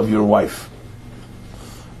because of your wife.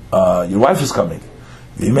 Your wife is coming.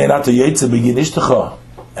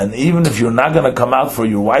 And even if you're not going to come out for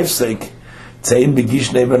your wife's sake,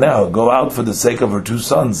 go out for the sake of her two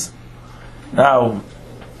sons. Now,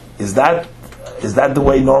 is that the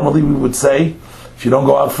way normally we would say? If you don't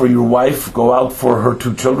go out for your wife, go out for her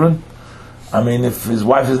two children? I mean, if his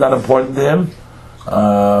wife is not important to him,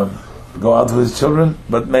 go out for his children.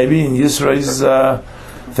 But maybe in Yisro's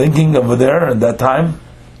thinking over there at that time,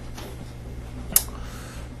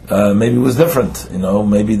 maybe it was different.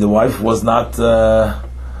 Maybe the wife was not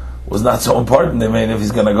so important. I mean, if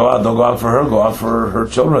he's going to go out, don't go out for her. Go out for her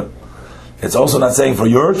children. It's also not saying for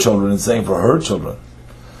your children. It's saying for her children.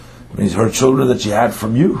 It means her children that she had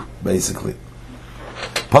from you, basically.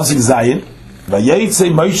 Pasuk Zayin.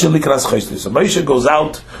 So Moshe goes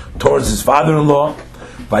out towards his father-in-law.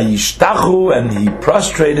 Vayishtachu, and he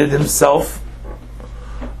prostrated himself.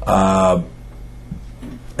 And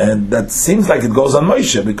that seems like it goes on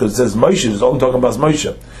Moshe, because it says Moshe, it's only talking about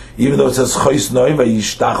Moshe. Even though it says Chois Noi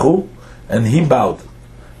Vayishtachu, and he bowed.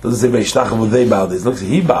 It doesn't say Vayishtachu, they bowed. It looks like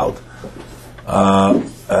he bowed.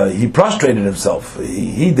 He prostrated himself.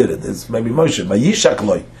 He did it. It's maybe Moshe. Vayishak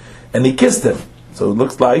Loi, and he kissed him. So it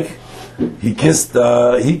looks like he kissed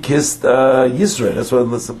Yisro. That's what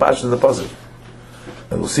the passion of the pasuk.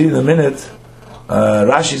 And we'll see in a minute.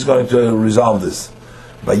 Rashi is going to resolve this.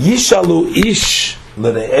 Vayishalu ish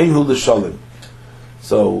l'ne'ehu l'shalim.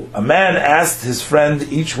 So a man asked his friend,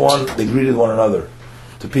 each one, they greeted one another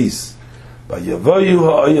to peace. Vayavoyu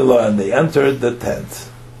ha'oyela, and they entered the tent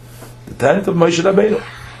of Moshe Rabbeinu.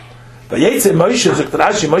 Vayetze Moshe,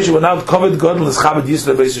 Moshe went out covered God l'schabed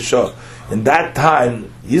Yisro b'Yisro. In that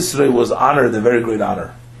time, Yisro was honored, a very great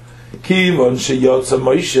honor. Kivon sheyotza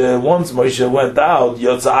Moshe, once Moshe went out,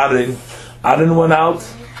 yotza Aaron went out,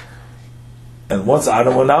 and once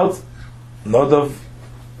Aaron went out, Nadav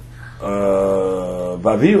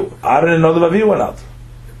Vaviu, Aaron and Nadav Vaviu went out.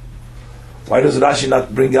 Why does Rashi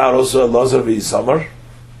not bring out also Elazar v'Yisamar?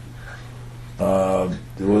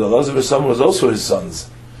 Elazar v'Yisamar was also his sons,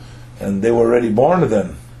 and they were already born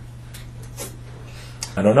then.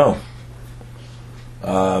 I don't know.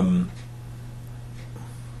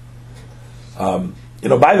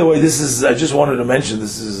 By the way, this is, I just wanted to mention,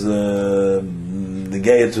 this is the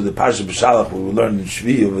Geya to the Parsha B'Shalach, we learned in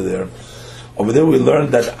Shvi over there. Over there we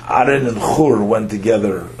learned that Aaron and Chur went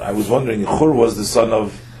together. I was wondering, Chur was the son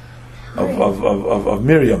of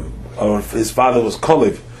Miriam, or his father was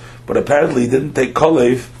Kolev, but apparently he didn't take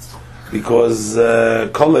Kolev because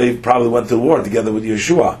Kolev probably went to war together with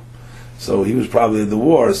Yeshua. So he was probably in the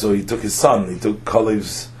war, so he took his son. He took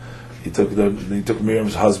he took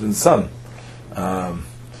Miriam's husband's son.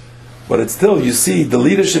 But it's still, you see, the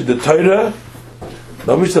leadership, the Torah,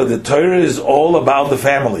 the Torah is all about the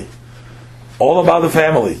family. All about the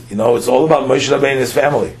family. It's all about Moshe Rabbeinu's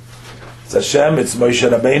family. It's Hashem, it's Moshe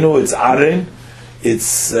Rabbeinu, it's Aaron,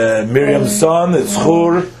 it's Miriam's son, it's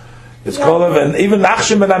Chur, it's Kolev, and even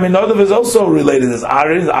Nachshon ben Aminadav is also related. It's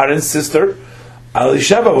Aaron's sister.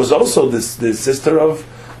 Elisheva was also the sister of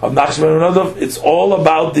Nachshon ben Aminadav. It's all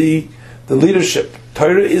about the leadership.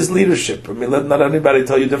 Torah is leadership. I mean, let not anybody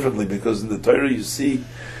tell you differently, because in the Torah you see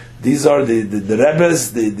these are the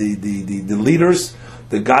Rebbes, the leaders,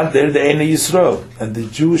 the God, they're the Einei Yisrael, and the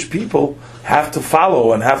Jewish people have to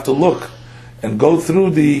follow and have to look and go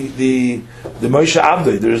through the Moshe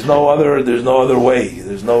Avdei. There's no other way.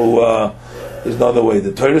 There's no other way.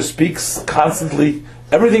 The Torah speaks constantly.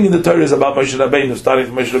 Everything in the Torah is about Moshe Rabbeinu, starting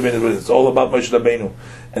from Moshe Rabbeinu. It's all about Moshe Rabbeinu,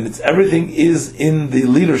 and everything is in the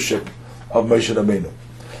leadership of Moshe Rabbeinu.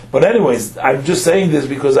 But anyways, I'm just saying this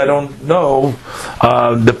because I don't know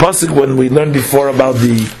the pasuk when we learned before about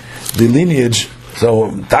the lineage.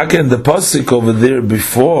 So Taka in the pasuk over there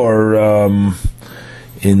before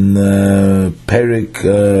in Perik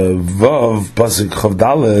Vav pasuk Chav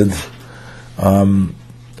Daled,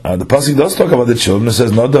 the pasuk does talk about the children. It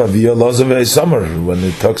says Noda Aviyah Lozav Summer when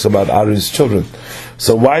it talks about Aaron's children.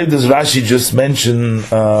 So why does Rashi just mention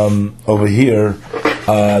over here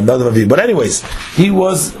Noda Aviyah? But anyways, he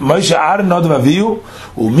was Moshe Aaron Noda Aviyah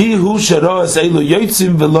Umihu Sheroas Eilu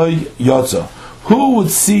Yotzim Veloy Yotza. Who would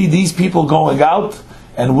see these people going out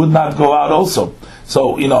and would not go out also?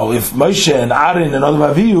 So, if Moshe and Aaron and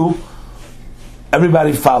Noda Aviyah,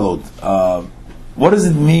 everybody followed. What does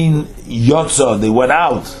it mean, Yotza? They went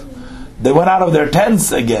out. They went out of their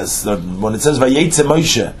tents, I guess. When it says Vayetze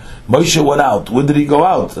Moshe, Moshe went out. When did he go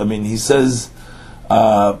out? I mean, he says,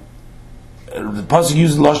 the pasuk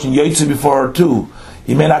uses Lashon Yotze before too.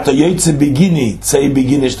 He may not Yotze Begini, say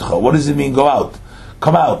Beginishtcha. What does it mean, go out?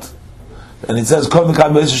 Come out. And it says,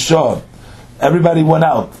 everybody went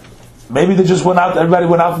out. Maybe they just went out, everybody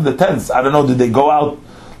went out from the tents. I don't know, did they go out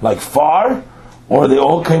like far? Or they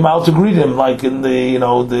all came out to greet him, like in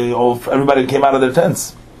everybody came out of their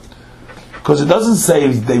tents. Because it doesn't say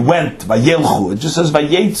they went, Vayelchu. It just says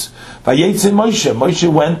Vayetze Moshe. Moshe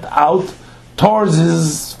went out towards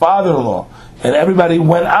his father-in-law. And everybody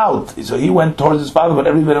went out. So he went towards his father, but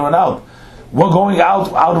everybody went out. We're going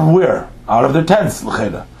out of where? Out of their tents,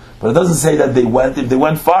 l'cheda. But it doesn't say that they went. If they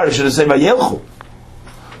went far, it should have said Vayelchu.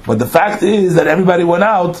 But the fact is that everybody went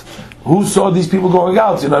out. Who saw these people going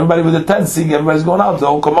out? Everybody with the tent seeing everybody's going out, the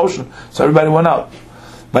whole commotion. So everybody went out.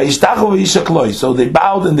 So they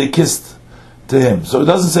bowed and they kissed to him. So it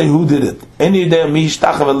doesn't say who did it.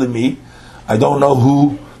 I don't know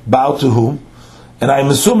who bowed to whom. And I'm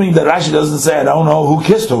assuming that Rashi doesn't say I don't know who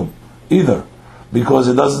kissed whom either. Because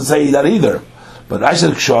it doesn't say that either. But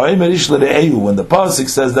Rashi says, when the pasuk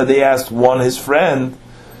says that they asked one his friend,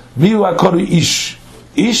 Ish.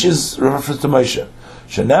 Ish is reference to Moshe.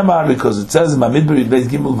 Shenemar, because it says in Mamidbar Yudbeis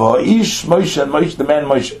Gimel V'Ish Moshe and Moshe, the man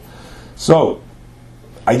Moshe. So,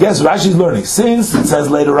 I guess Rashi is learning. Since it says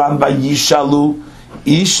later on Vayishalu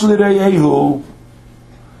Ish L'Reyehu,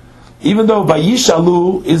 even though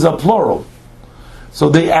Vayishalu is a plural, so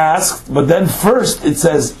they asked, but then first it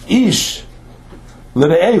says Ish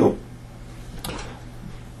L'Reyehu.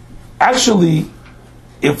 Actually,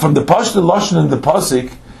 if from the Pashto Lashon in the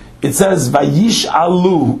pasuk, it says Vayish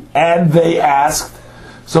Alu, and they asked.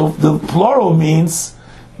 So the plural means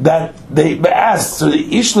that they asked. So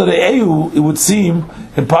the Ish L'Re'ehu, it would seem,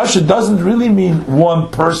 in Pasha doesn't really mean one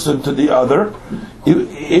person to the other.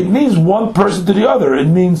 It means one person to the other. It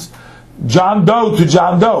means John Doe to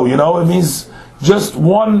John Doe. It means just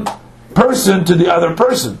one person to the other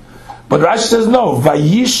person. But Rashi says no,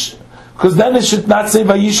 Vayish, because then it should not say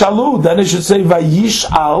Vayish Alu, then it should say Vayish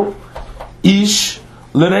Al Ish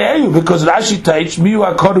L'Re'ehu, because Rashi teach Miu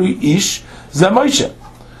Akoru Ish Zemoshe.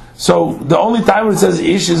 So the only time where it says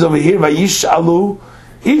Ish is over here, Vayish Alu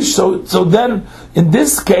Ish. So then in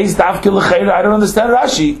this case, Dafke L'Cheira, I don't understand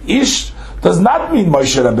Rashi. Ish does not mean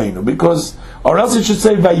Moshe Rabbeinu, because or else it should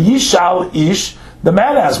say Vayish Al Ish. The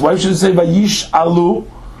man asked. Why should it say Vayish Alu?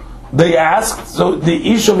 They asked. So the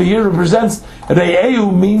Ish over here represents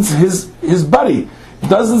Re'ehu, means his buddy. It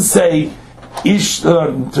doesn't say Ish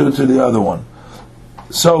to the other one.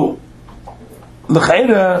 So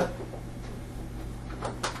L'Cheira,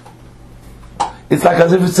 it's like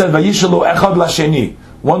as if it said Vayishalu Echad Lasheni,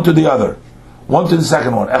 one to the other, one to the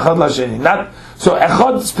second one, Echad Lasheni. Not so.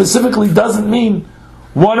 Echad specifically doesn't mean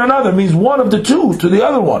one another; it means one of the two to the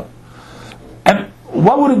other one. And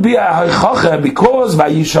what would it be a Haichacha? Because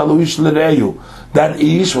Vayishalu Ish L'Re'ehu, that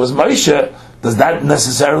Ish was Moshe. Does that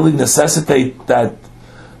necessarily necessitate that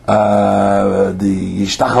the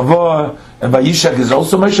Yishtachava and Vayishak is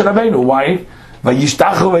also Moshe Rabbeinu? Why?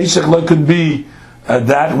 Vayishtachu Vayishak Lo could be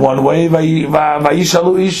that one way,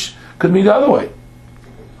 Vayishalu Ish could be the other way.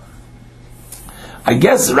 I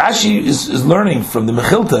guess Rashi is learning from the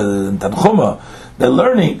Mechilta and Tanchuma. They're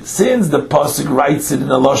learning, since the pasuk writes it in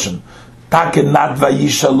a Lashon, Taken not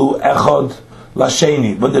Vayishalu Echad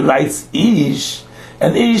Lasheni, but it writes Ish,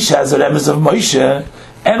 and Ish has a remes of Moshe,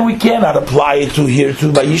 and we cannot apply it to here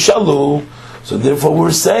to Vayishalu. So therefore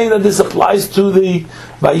we're saying that this applies to the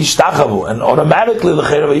Vayishtachavu, and automatically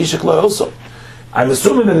L'Cheira Vayishak Lo also. I'm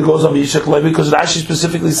assuming that it goes on Vayishak Lo because Rashi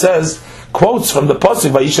specifically says, quotes from the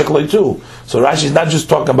pasuk Vayishak Lo too. So Rashi is not just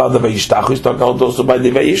talking about the Vayishtachu, he's talking about also by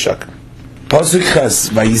the Vayishak. Pasuk Ches,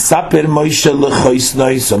 Vayisaper Moshe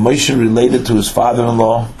L'Choisnoi, so Moshe related to his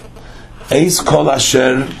father-in-law, Eis Kol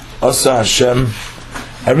Asher Asa Hashem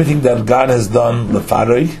everything that God has done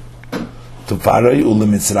leFaroi, to Faroi,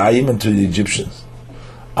 uLeMitzrayim, and to the Egyptians.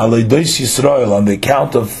 Aloidos Yisrael, on the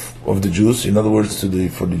account of the Jews, in other words, for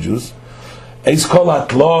the Jews. Eis Kol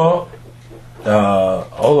HaTlo,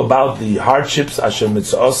 all about the hardships Asher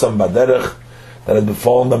Mitzosam Baderech, that had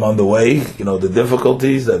befallen them on the way, the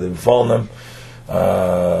difficulties that had befallen them.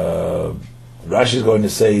 Rashi is going to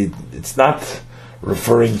say it's not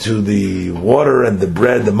referring to the water and the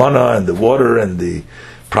bread, the manna and the water and the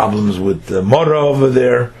problems with the Mora over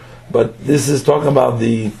there, but this is talking about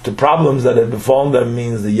the problems that had befallen them,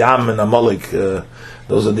 means the Yam and Amalek.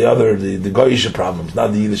 Those are the Goyish problems,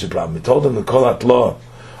 not the Yiddish problem. He told them the Kol HaTlo,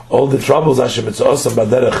 all the troubles Asher Mitzosam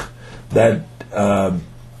Baderech, that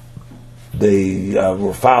they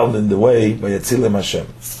were found in the way by Yatzilim Hashem.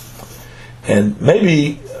 And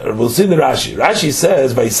maybe we'll see the Rashi. Rashi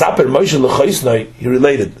says by Saper Moshe L'Choisnoi, he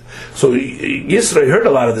related. So Yisro heard a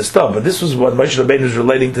lot of this stuff, but this was what Moshe Rabbeinu was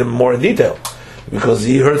relating to him more in detail, because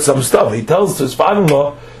he heard some stuff. He tells to his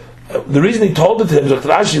father-in-law, the reason he told it to him,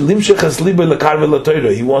 Rashi,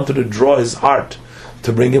 he wanted to draw his heart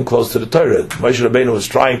to bring him close to the Torah. Moshe Rabbeinu was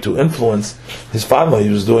trying to influence his father-in-law. He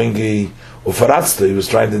was doing a Ufaratzta, he was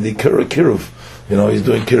trying to do kiruv. He's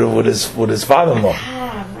doing kiruv with his father-in-law.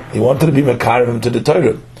 He wanted to be mekarev him to the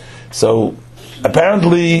Torah. So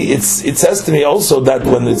apparently, it says to me also that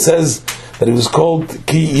when it says that he was called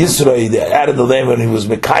Ki Yisroi, they added the name when he was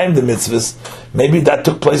mekayim the mitzvahs. Maybe that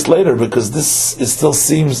took place later, because it still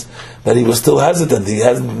seems that he was still hesitant. He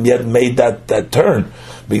hasn't yet made that turn,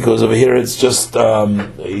 because over here it's just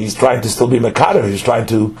he's trying to still be mekarev. He's trying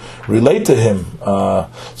to relate to him.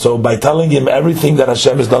 So by telling him everything that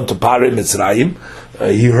Hashem has done to Parei Mitzrayim,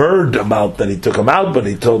 he heard about that he took him out, but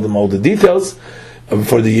he told him all the details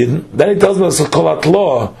for the Yidden. Then he tells them it's Kol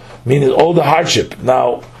HaTlo, meaning all the hardship.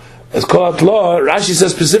 Now, as Kol HaTlo, Rashi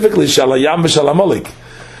says specifically Shalayam v'Shalamolik,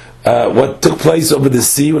 what took place over the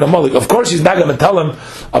sea with Amalek. Of course, he's not going to tell him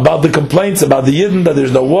about the complaints about the Yidden, that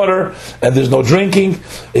there's no water and there's no drinking.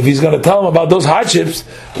 If he's going to tell him about those hardships,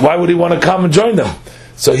 why would he want to come and join them?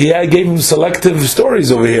 So he gave him selective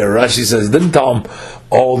stories over here. Rashi says, didn't tell him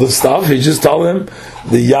all the stuff. He just told him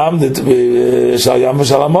the Yam, Shalayam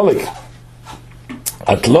v'Shalamolik.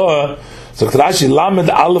 Atlo, so Rashi, Lamed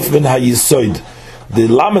Aleph bin HaYisoid. The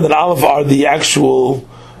Lamed and Aleph are the actual,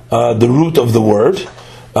 the root of the word,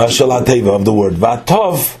 Shel HaTeva, of the word.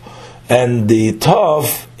 Vatov, and the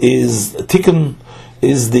Tov is Tikkun,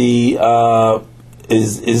 is the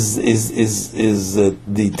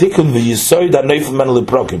Tikkun v'Yisoid HaNeifel Men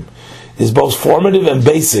Leprokim, is both formative and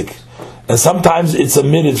basic, and sometimes it's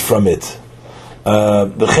omitted from it.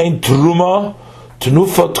 V'chein Truma,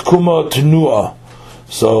 Tnufa, Tkuma, Tnua.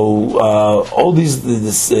 So all these,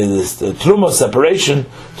 Truma separation,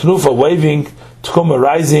 Tnufa waving, Tkuma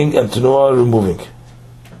rising, and Tnua removing.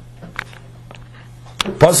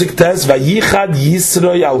 Pasuk Tes, Vayichad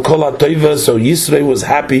Yisroi al kol ha'toiva. So Yisroi was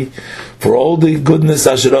happy for all the goodness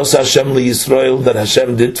Asher osa Hashem li Yisrael, that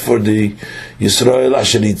Hashem did for the Yisrael,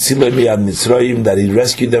 Asher yitziloi miyad Mitzrayim, that He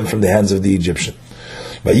rescued them from the hands of the Egyptian.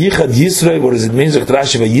 Vayichad Yisroi, what does it mean?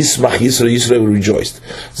 Rashi, Vayismach Yisroi, Yisroi rejoiced.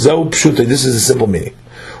 Zeu pshuta, this is a simple meaning.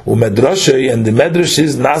 Umedrashay, and the medrash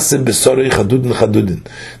is Nasim besorei chadudin chadudin,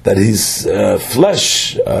 that his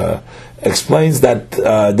flesh explains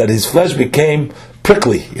that his flesh became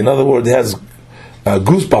prickly. In other words, he has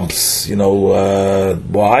goosebumps.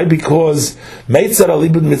 Why? Because Meitzar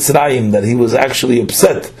alibud Mitzrayim, that he was actually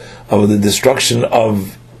upset over the destruction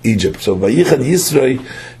of Egypt. So Vayichad Yisroi,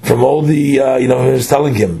 from all the he was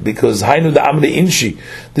telling him, because Hainu da Amri Inshi,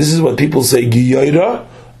 this is what people say, Giyoira,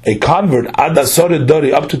 a convert, Ad Asore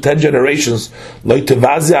Dori, up to 10 generations,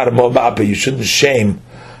 Loitevazi Armo Ba'ape, you shouldn't shame,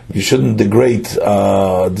 you shouldn't degrade,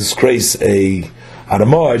 disgrace a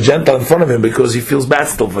Aramo, a Gentile, in front of him, because he feels bad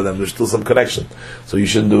still for them. There's still some connection, so you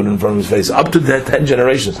shouldn't do it in front of his face. Up to 10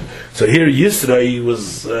 generations. So here, Yisro,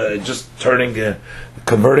 was just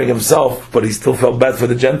converting himself, but he still felt bad for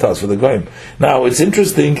the Gentiles, for the Goyim. Now, it's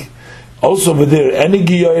interesting, also over there, any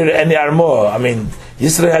Giyoir, any Armo,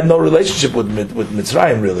 Yisro had no relationship with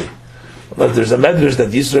Mitzrayim, really. But there's a medrash that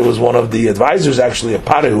Yisro was one of the advisors, actually, of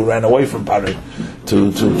Parei, who ran away from Parei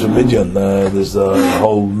to Midian. There's a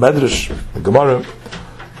whole medrash, the Gemara,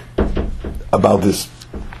 about this.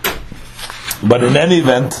 But in any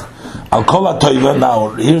event, Al Kol HaToiva, now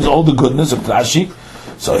here's all the goodness of Rashi.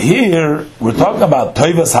 So here we're talking about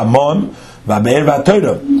Toivas Hamon V'Ameir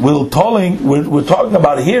V'Atoira.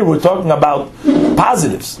 We're talking about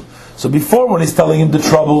positives. So before, when he's telling him the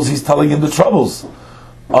troubles, he's telling him the troubles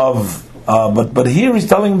of. But here he's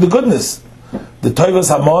telling him the goodness, the Toivas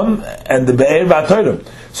Hamon and the Be'er V'Atoira.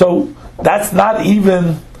 So that's not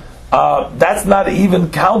even that's not even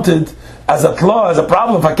counted as a tlaw, as a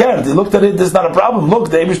problem. Fakert, he looked at it, this is not a problem. Look,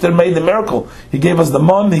 the Eibishter made the miracle. He gave us the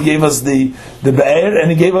mon, he gave us the be'er, and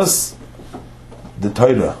he gave us the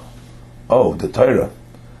Torah. Oh, the Torah.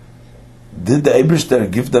 Did the Eibishter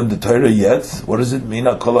give them the Torah yet? What does it mean?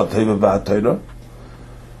 Kol ha'tova v'ha'Torah?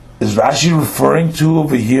 Is Rashi referring to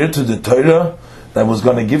over here to the Torah that was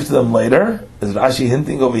going to give to them later? Is Rashi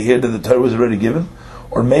hinting over here that the Torah was already given?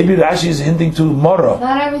 Or maybe Rashi is hinting to Mora.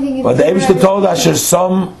 Not everything. But the Eibishter told Asher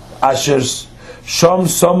Shom Lo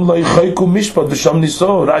Yichayku Mishpat V'Shom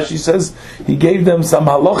Niso. Rashi says he gave them some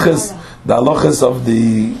halachas, the halachas of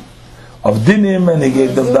dinim, and he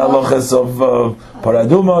gave them the halachas of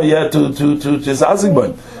paraduma, to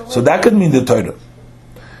Sasingboy. So that could mean the Torah.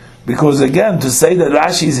 Because again, to say that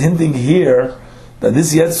Rashi is hinting here that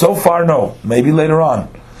this yet so far, no, maybe later on.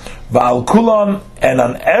 Va'al kulon, and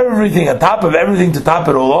on everything, on top of everything, to top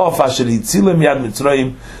it all off, Asher Yitzilim Yad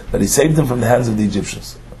Mitzrayim, that he saved them from the hands of the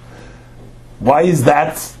Egyptians. Why is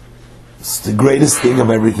that? It's the greatest thing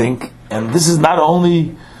of everything. And this is not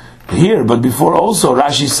only here, but before also.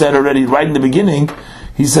 Rashi said already right in the beginning,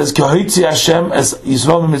 he says, Kahitzi Hashem as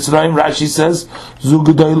Yisrael Mitzrayim, Rashi says, Zu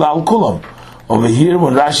Gedoy La'al Kulam. Over here,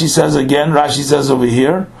 when Rashi says again, Rashi says over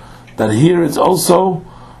here, that here it's also,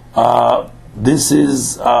 this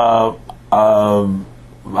is, Al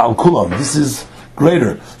Kulam, this is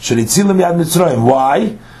greater. Sheritzilim Yad Mitzrayim.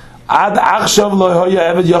 Why? Ad Achshav Lo Hoya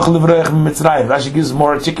Eved Yochel Livrech Mitzrayim. Rashi gives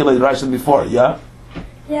more articulated Rashi than before, yeah?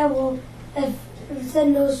 Yeah, well, if it said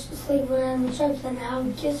no slave were in Mitzrayim, then how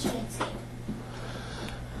would Yisrael get saved?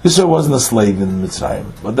 Yisrael wasn't a slave in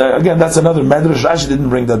Mitzrayim. But again, that's another Medrash. Rashi didn't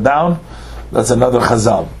bring that down. That's another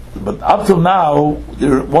Chazal. But up till now,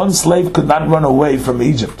 one slave could not run away from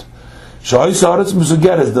Egypt.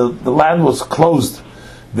 The land was closed.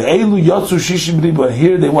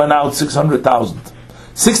 Here they went out 600,000.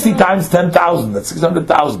 60 times 10,000, that's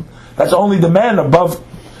 600,000. That's only the men above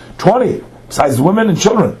 20, besides women and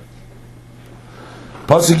children.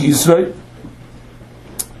 Pasuk Yisrael,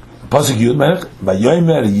 Pasuk Yud Melech,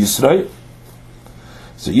 Vayomer Yisrael.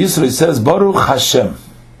 So Yisrael says, Baruch Hashem.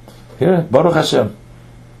 Here, Baruch Hashem.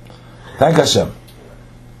 Thank Hashem.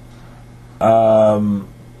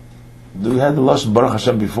 We had the Lashon Baruch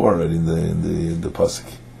Hashem before already in the Pasuk.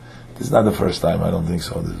 This is not the first time, I don't think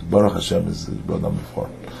so. This Baruch Hashem is brought down before.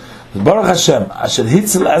 Baruch Hashem, Asher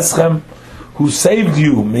Hitzel Eschem, who saved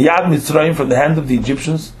you, Miyad Mitzrayim, from the hand of the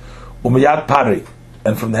Egyptians, Umiyad Pari,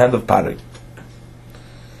 and from the hand of Pari.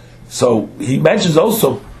 So he mentions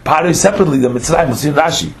also Pari separately, the Mitzrayim, we'll see in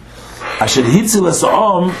Rashi. Asher Hitzel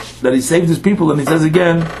Es'om, that he saved his people, and he says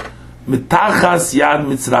again, Mitachas Yad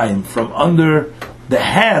Mitzrayim, from under the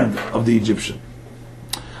hand of the Egyptian.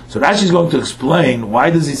 So Rashi is going to explain why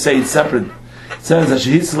does he say it's separate. It says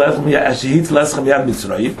Ashihitz Leschem Yad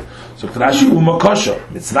Mitzrayim. So Rashi Umakosha.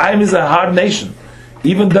 Mitzrayim is a hard nation,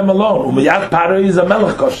 even them alone. Umayad Paro is a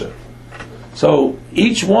Melech Kosher. So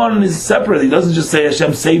each one is separate. He doesn't just say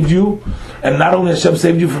Hashem saved you, and not only Hashem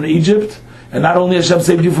saved you from Egypt, and not only Hashem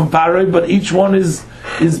saved you from Paro, but each one is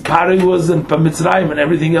Paro was in Mitzrayim, and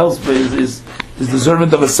everything else is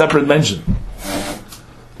deserving of a separate mention.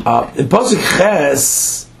 In Pasuk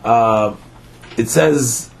Ches, it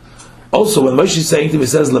says also when Moshe is saying to him, he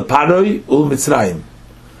says Leparoi ul Mitzrayim.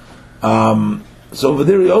 So over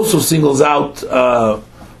there he also singles out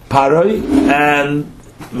Paroi and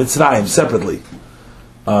Mitzrayim separately.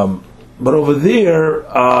 But over there,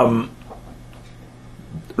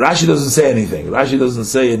 Rashi doesn't say anything. Rashi doesn't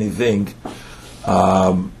say anything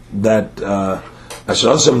that Asher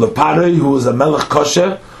Hashem Leparoi, who was a Melech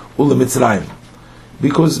Kosher, ul Mitzrayim.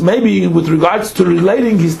 Because maybe with regards to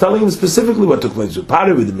relating, he's telling him specifically what took place with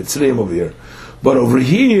Pari, with the Mitzrayim over here. But over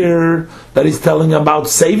here, that he's telling about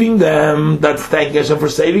saving them, that's thanking Hashem for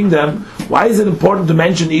saving them. Why is it important to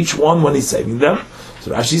mention each one when he's saving them? So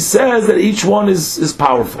Rashi says that each one is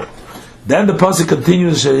powerful. Then the pasuk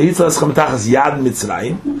continues, Yad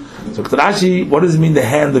Mitzrayim. So Rashi, what does it mean, the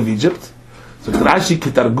hand of Egypt? So Rashi,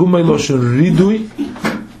 Kitargumay Loshun Ridui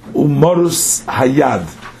Umorus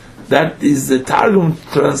Hayad. That is, the Targum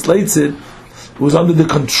translates it, was under the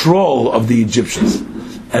control of the Egyptians.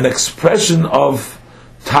 An expression of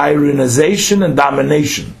tyrannization and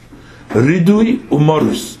domination. Ridui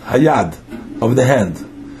umorus, hayad, of the hand.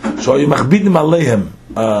 Shoyu machbidim alehem.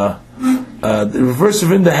 The reverse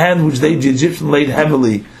of in the hand which the Egyptian laid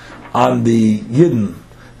heavily on the Yidden.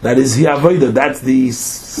 That is hiavoida, that's the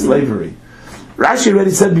slavery. Rashi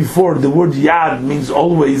already said before, the word yad means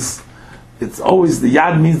always, it's always, the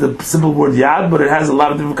yad means the simple word yad, but it has a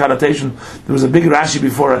lot of different connotation. There was a big Rashi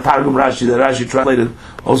before, a Targum Rashi, that Rashi translated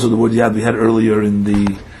also the word yad we had earlier in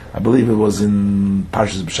the I believe it was in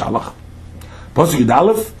Parshas B'Shalach. Pasuk Yud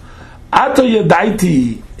Aleph, Ato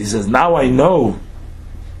Yadaiti, he says, now I know,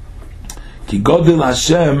 Ki Godel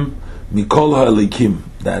Hashem Mikol HaElikim,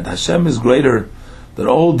 that Hashem is greater than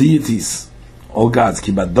all deities, all gods.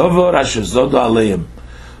 Ki Badover Asher Zodu Aleim,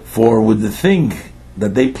 for with the thing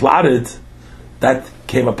that they plotted, that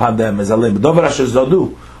came upon them as Aleim. Badover Asher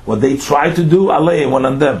Zodu, what they tried to do, Aleim, one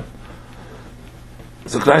on them.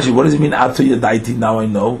 So Rashi, what does it mean? Ato Yadaiti, now I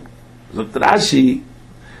know. So Rashi,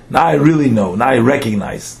 now I really know, now I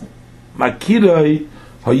recognize. Makiroi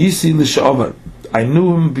Hayisi L'Shavar, I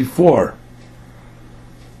knew him before,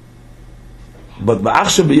 but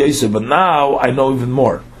now I know even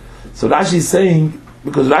more. So Rashi is saying,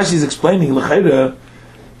 because Rashi is explaining, L'Chayra,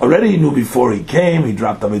 already he knew before he came, he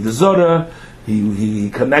dropped Avodah Zarah, he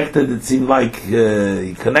connected, it seemed like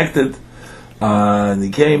he connected, and he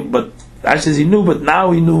came, but Rashi says he knew, but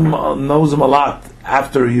now he knows him a lot,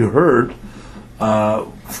 after he heard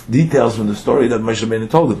details from the story that Moshe Rabbeinu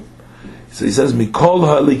told him. So he says, Mikol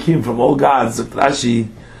HaElikim, from all gods, Rashi,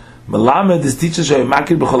 Melamed is teacher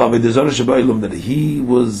that he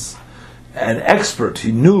was an expert.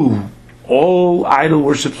 He knew all idol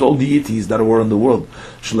worships, all deities that were in the world.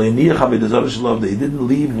 He didn't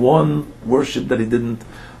leave one worship that he didn't.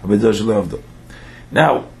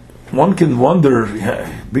 Now, one can wonder,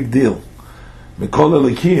 big deal. Mikol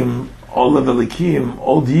Elikim, all of Elikim,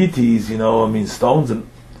 all deities, stones and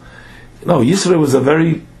Yisrael was a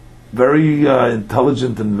very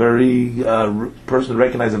intelligent and very person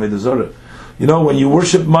recognized Avodah Zarah. When you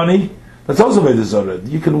worship money, that's also Avodah Zarah.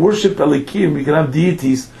 You can worship Elikim, you can have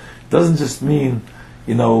deities. It doesn't just mean,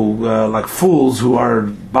 like fools who are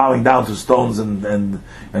bowing down to stones and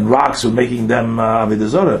rocks who are making them Avodah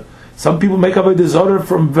Zarah. Some people make Avodah Zarah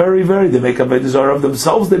from they make Avodah Zarah of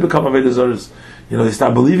themselves, they become Avodah Zarahs. They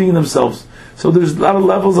start believing in themselves. So there's a lot of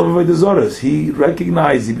levels of Avodah Zarahs. He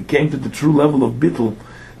came to the true level of Bittul,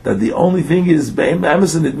 that the only thing is Be'em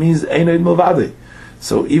Emerson, it means Einoid Milvade.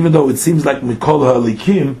 So even though it seems like Mikol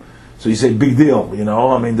HaElikim, so you say big deal,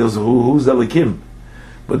 there's who's Elikim?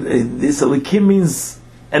 But this Elikim means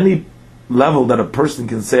any level that a person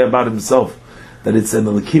can say about himself, that it's an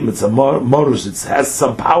Elikim, it's a Morus, it has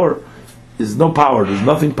some power. There's no power, there's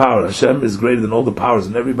nothing power. Hashem is greater than all the powers,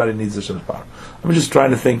 and everybody needs Hashem's power. I'm just trying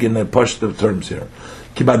to think in the Pashto terms here.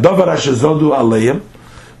 Ki Badover Asher Zodu Aleim,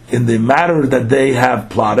 in the matter that they have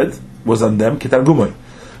plotted, was on them, Kitargumai.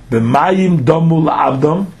 B'mayim domul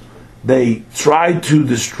abdom, they tried to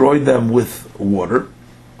destroy them with water.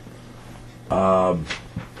 And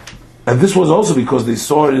this was also because they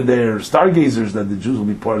saw in their stargazers that the Jews will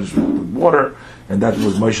be punished with water, and that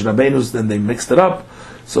was Moshe Rabbeinu's, then they mixed it up.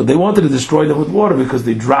 So they wanted to destroy them with water because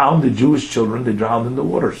they drowned the Jewish children, they drowned in the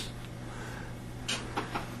waters.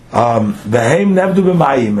 V'heim nevdu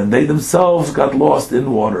b'mayim, and they themselves got lost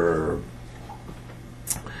in water.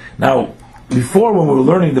 Now, before when we were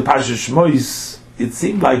learning the Parsha Shmois, it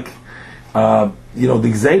seemed like, the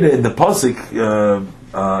Gzeira in the Pasuk,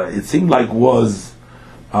 it seemed like was,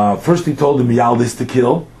 first he told the Miyaldis to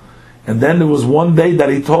kill, and then there was one day that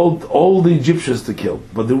he told all the Egyptians to kill.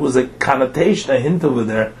 But there was a connotation, a hint over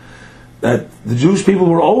there, that the Jewish people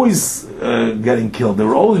were always getting killed. They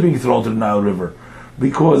were always being thrown to the Nile River.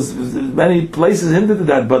 Because many places hinted at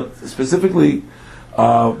that, but specifically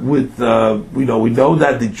we know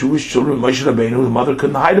that the Jewish children, Moshe Rabbeinu, his mother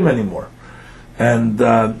couldn't hide him anymore. And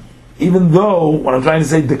even though, what I'm trying to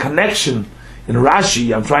say, the connection in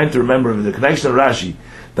Rashi, I'm trying to remember the connection of Rashi,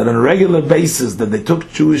 that on a regular basis that they took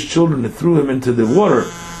Jewish children and threw him into the water.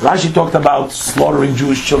 Rashi talked about slaughtering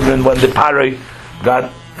Jewish children when the Paroi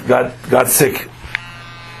got sick.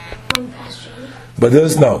 But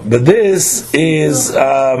this is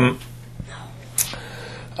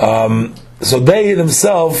so they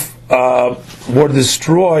themselves were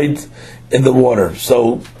destroyed in the water.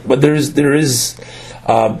 So, but there is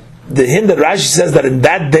the hint that Rashi says that in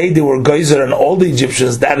that day they were geyser on all the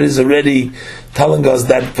Egyptians. That is already telling us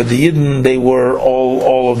that for the Yidden they were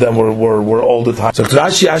all of them were all the time. So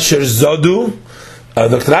Rashi Asher Zodu,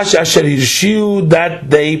 Rashi Asher Hirshiu, that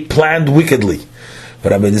they planned wickedly.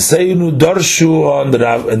 But Rabbi Deseinu Dorshu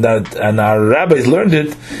and our rabbis learned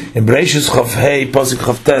it in Bereshis Chav Hei Pasuk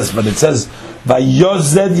Chav Tes. But it says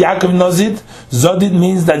Vayozed Yaakov Nozid. Zodid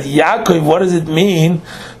means that Yaakov. What does it mean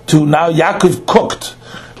to now Yaakov cooked?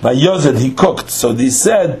 Vayozed, he cooked. So they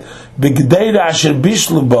said B'gdeira Asher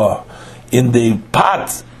Bishluba, in the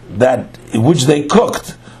pot that which they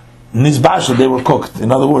cooked. Nizbashel, they were cooked.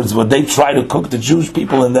 In other words, what they tried to cook the Jewish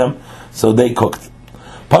people in them, so they cooked.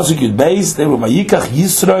 Pasuk Yud Beis, they were Vayikach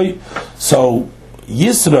Yisroi. So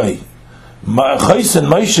Yisroi,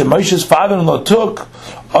 Moshe's father-in-law took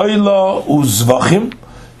Oila Uzvachim.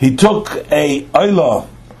 He took a Oila,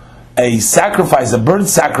 a sacrifice, a burnt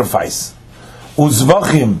sacrifice,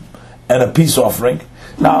 Uzvachim, and a peace offering.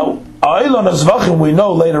 Now, Oila and Uzvachim, we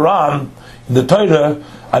know later on in the Torah,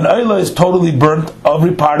 an Oila is totally burnt,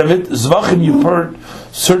 every part of it. Zvachim, you burn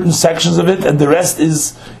certain sections of it, and the rest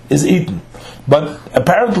is eaten. But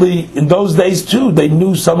apparently, in those days too, they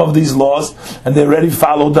knew some of these laws, and they already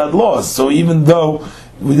followed that laws. So even though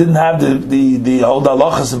we didn't have the old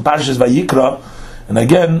halachas and parshas Vayikra, and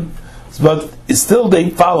again, but still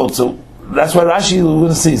they followed. So that's what Rashi we're going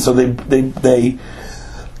to see. So they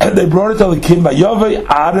brought it to the king by Yovei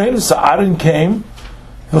Aaron. So Aaron came,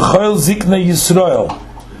 V'choil Zikna Yisrael,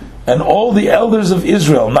 and all the elders of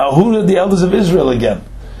Israel. Now, who are the elders of Israel again?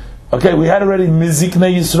 Okay, we had already Mizikna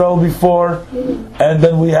Yisrael before, and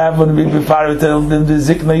then we have when we be part of the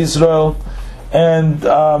Zikna Yisrael, and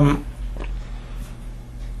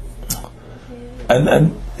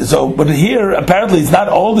so. But here, apparently, it's not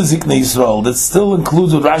all the Zikna Yisrael. That still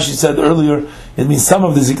includes what Rashi said earlier. It means some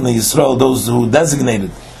of the Zikna Yisrael, those who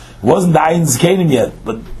designated. It wasn't the Ayin Zikanim yet,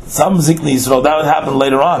 but some Zikna Yisrael. That would happen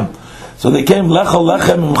later on. So they came Lechel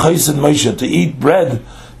Lechem and Chayis Moshe to eat bread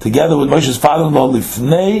together with Moshe's father-in-law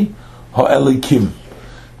Lifnei Ha'elikim,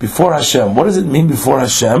 before Hashem. What does it mean before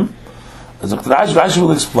Hashem? As Rashi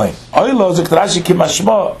will explain. Oila Rashi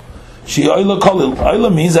Kimashma. She Oila Kolil.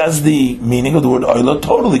 Oila means, as the meaning of the word Oila,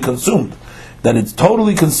 totally consumed. That it's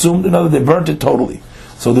totally consumed. In other words, they burnt it totally.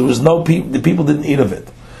 So there was no the people didn't eat of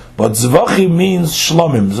it. But Zvachim means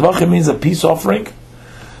Shlomim. Zvachim means a peace offering.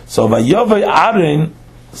 So Vayovei Aaron.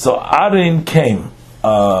 So Aaron came.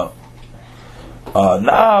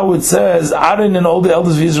 Now it says Aaron and all the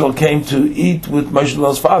elders of Israel came to eat with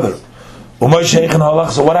Moshe's father. So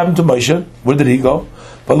what happened to Moshe? Where did he go?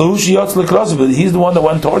 He's the one that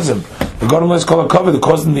went towards him. The God is called a cover that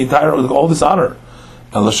caused him the entire all this honor.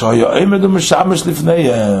 But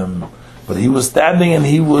he was standing and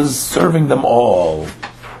he was serving them all.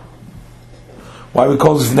 Why we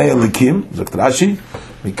call this Vnei Elikim? Rashi.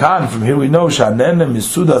 From here we know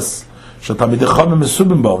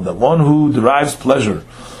that one who derives pleasure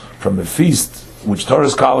from a feast which Torah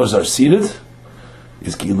scholars are seated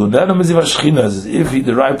is as if he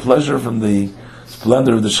derived pleasure from the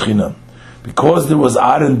splendor of the Shechina. Because there was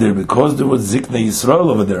Aaron there, because there was Zikna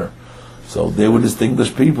Yisrael over there, so they were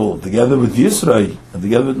distinguished people together with Yisrael and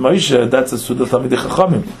together with Moshe. That's a Suda Talmidei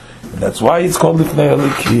Chachamim, and that's why it's called Lifnei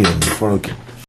Elikim, before Elikim.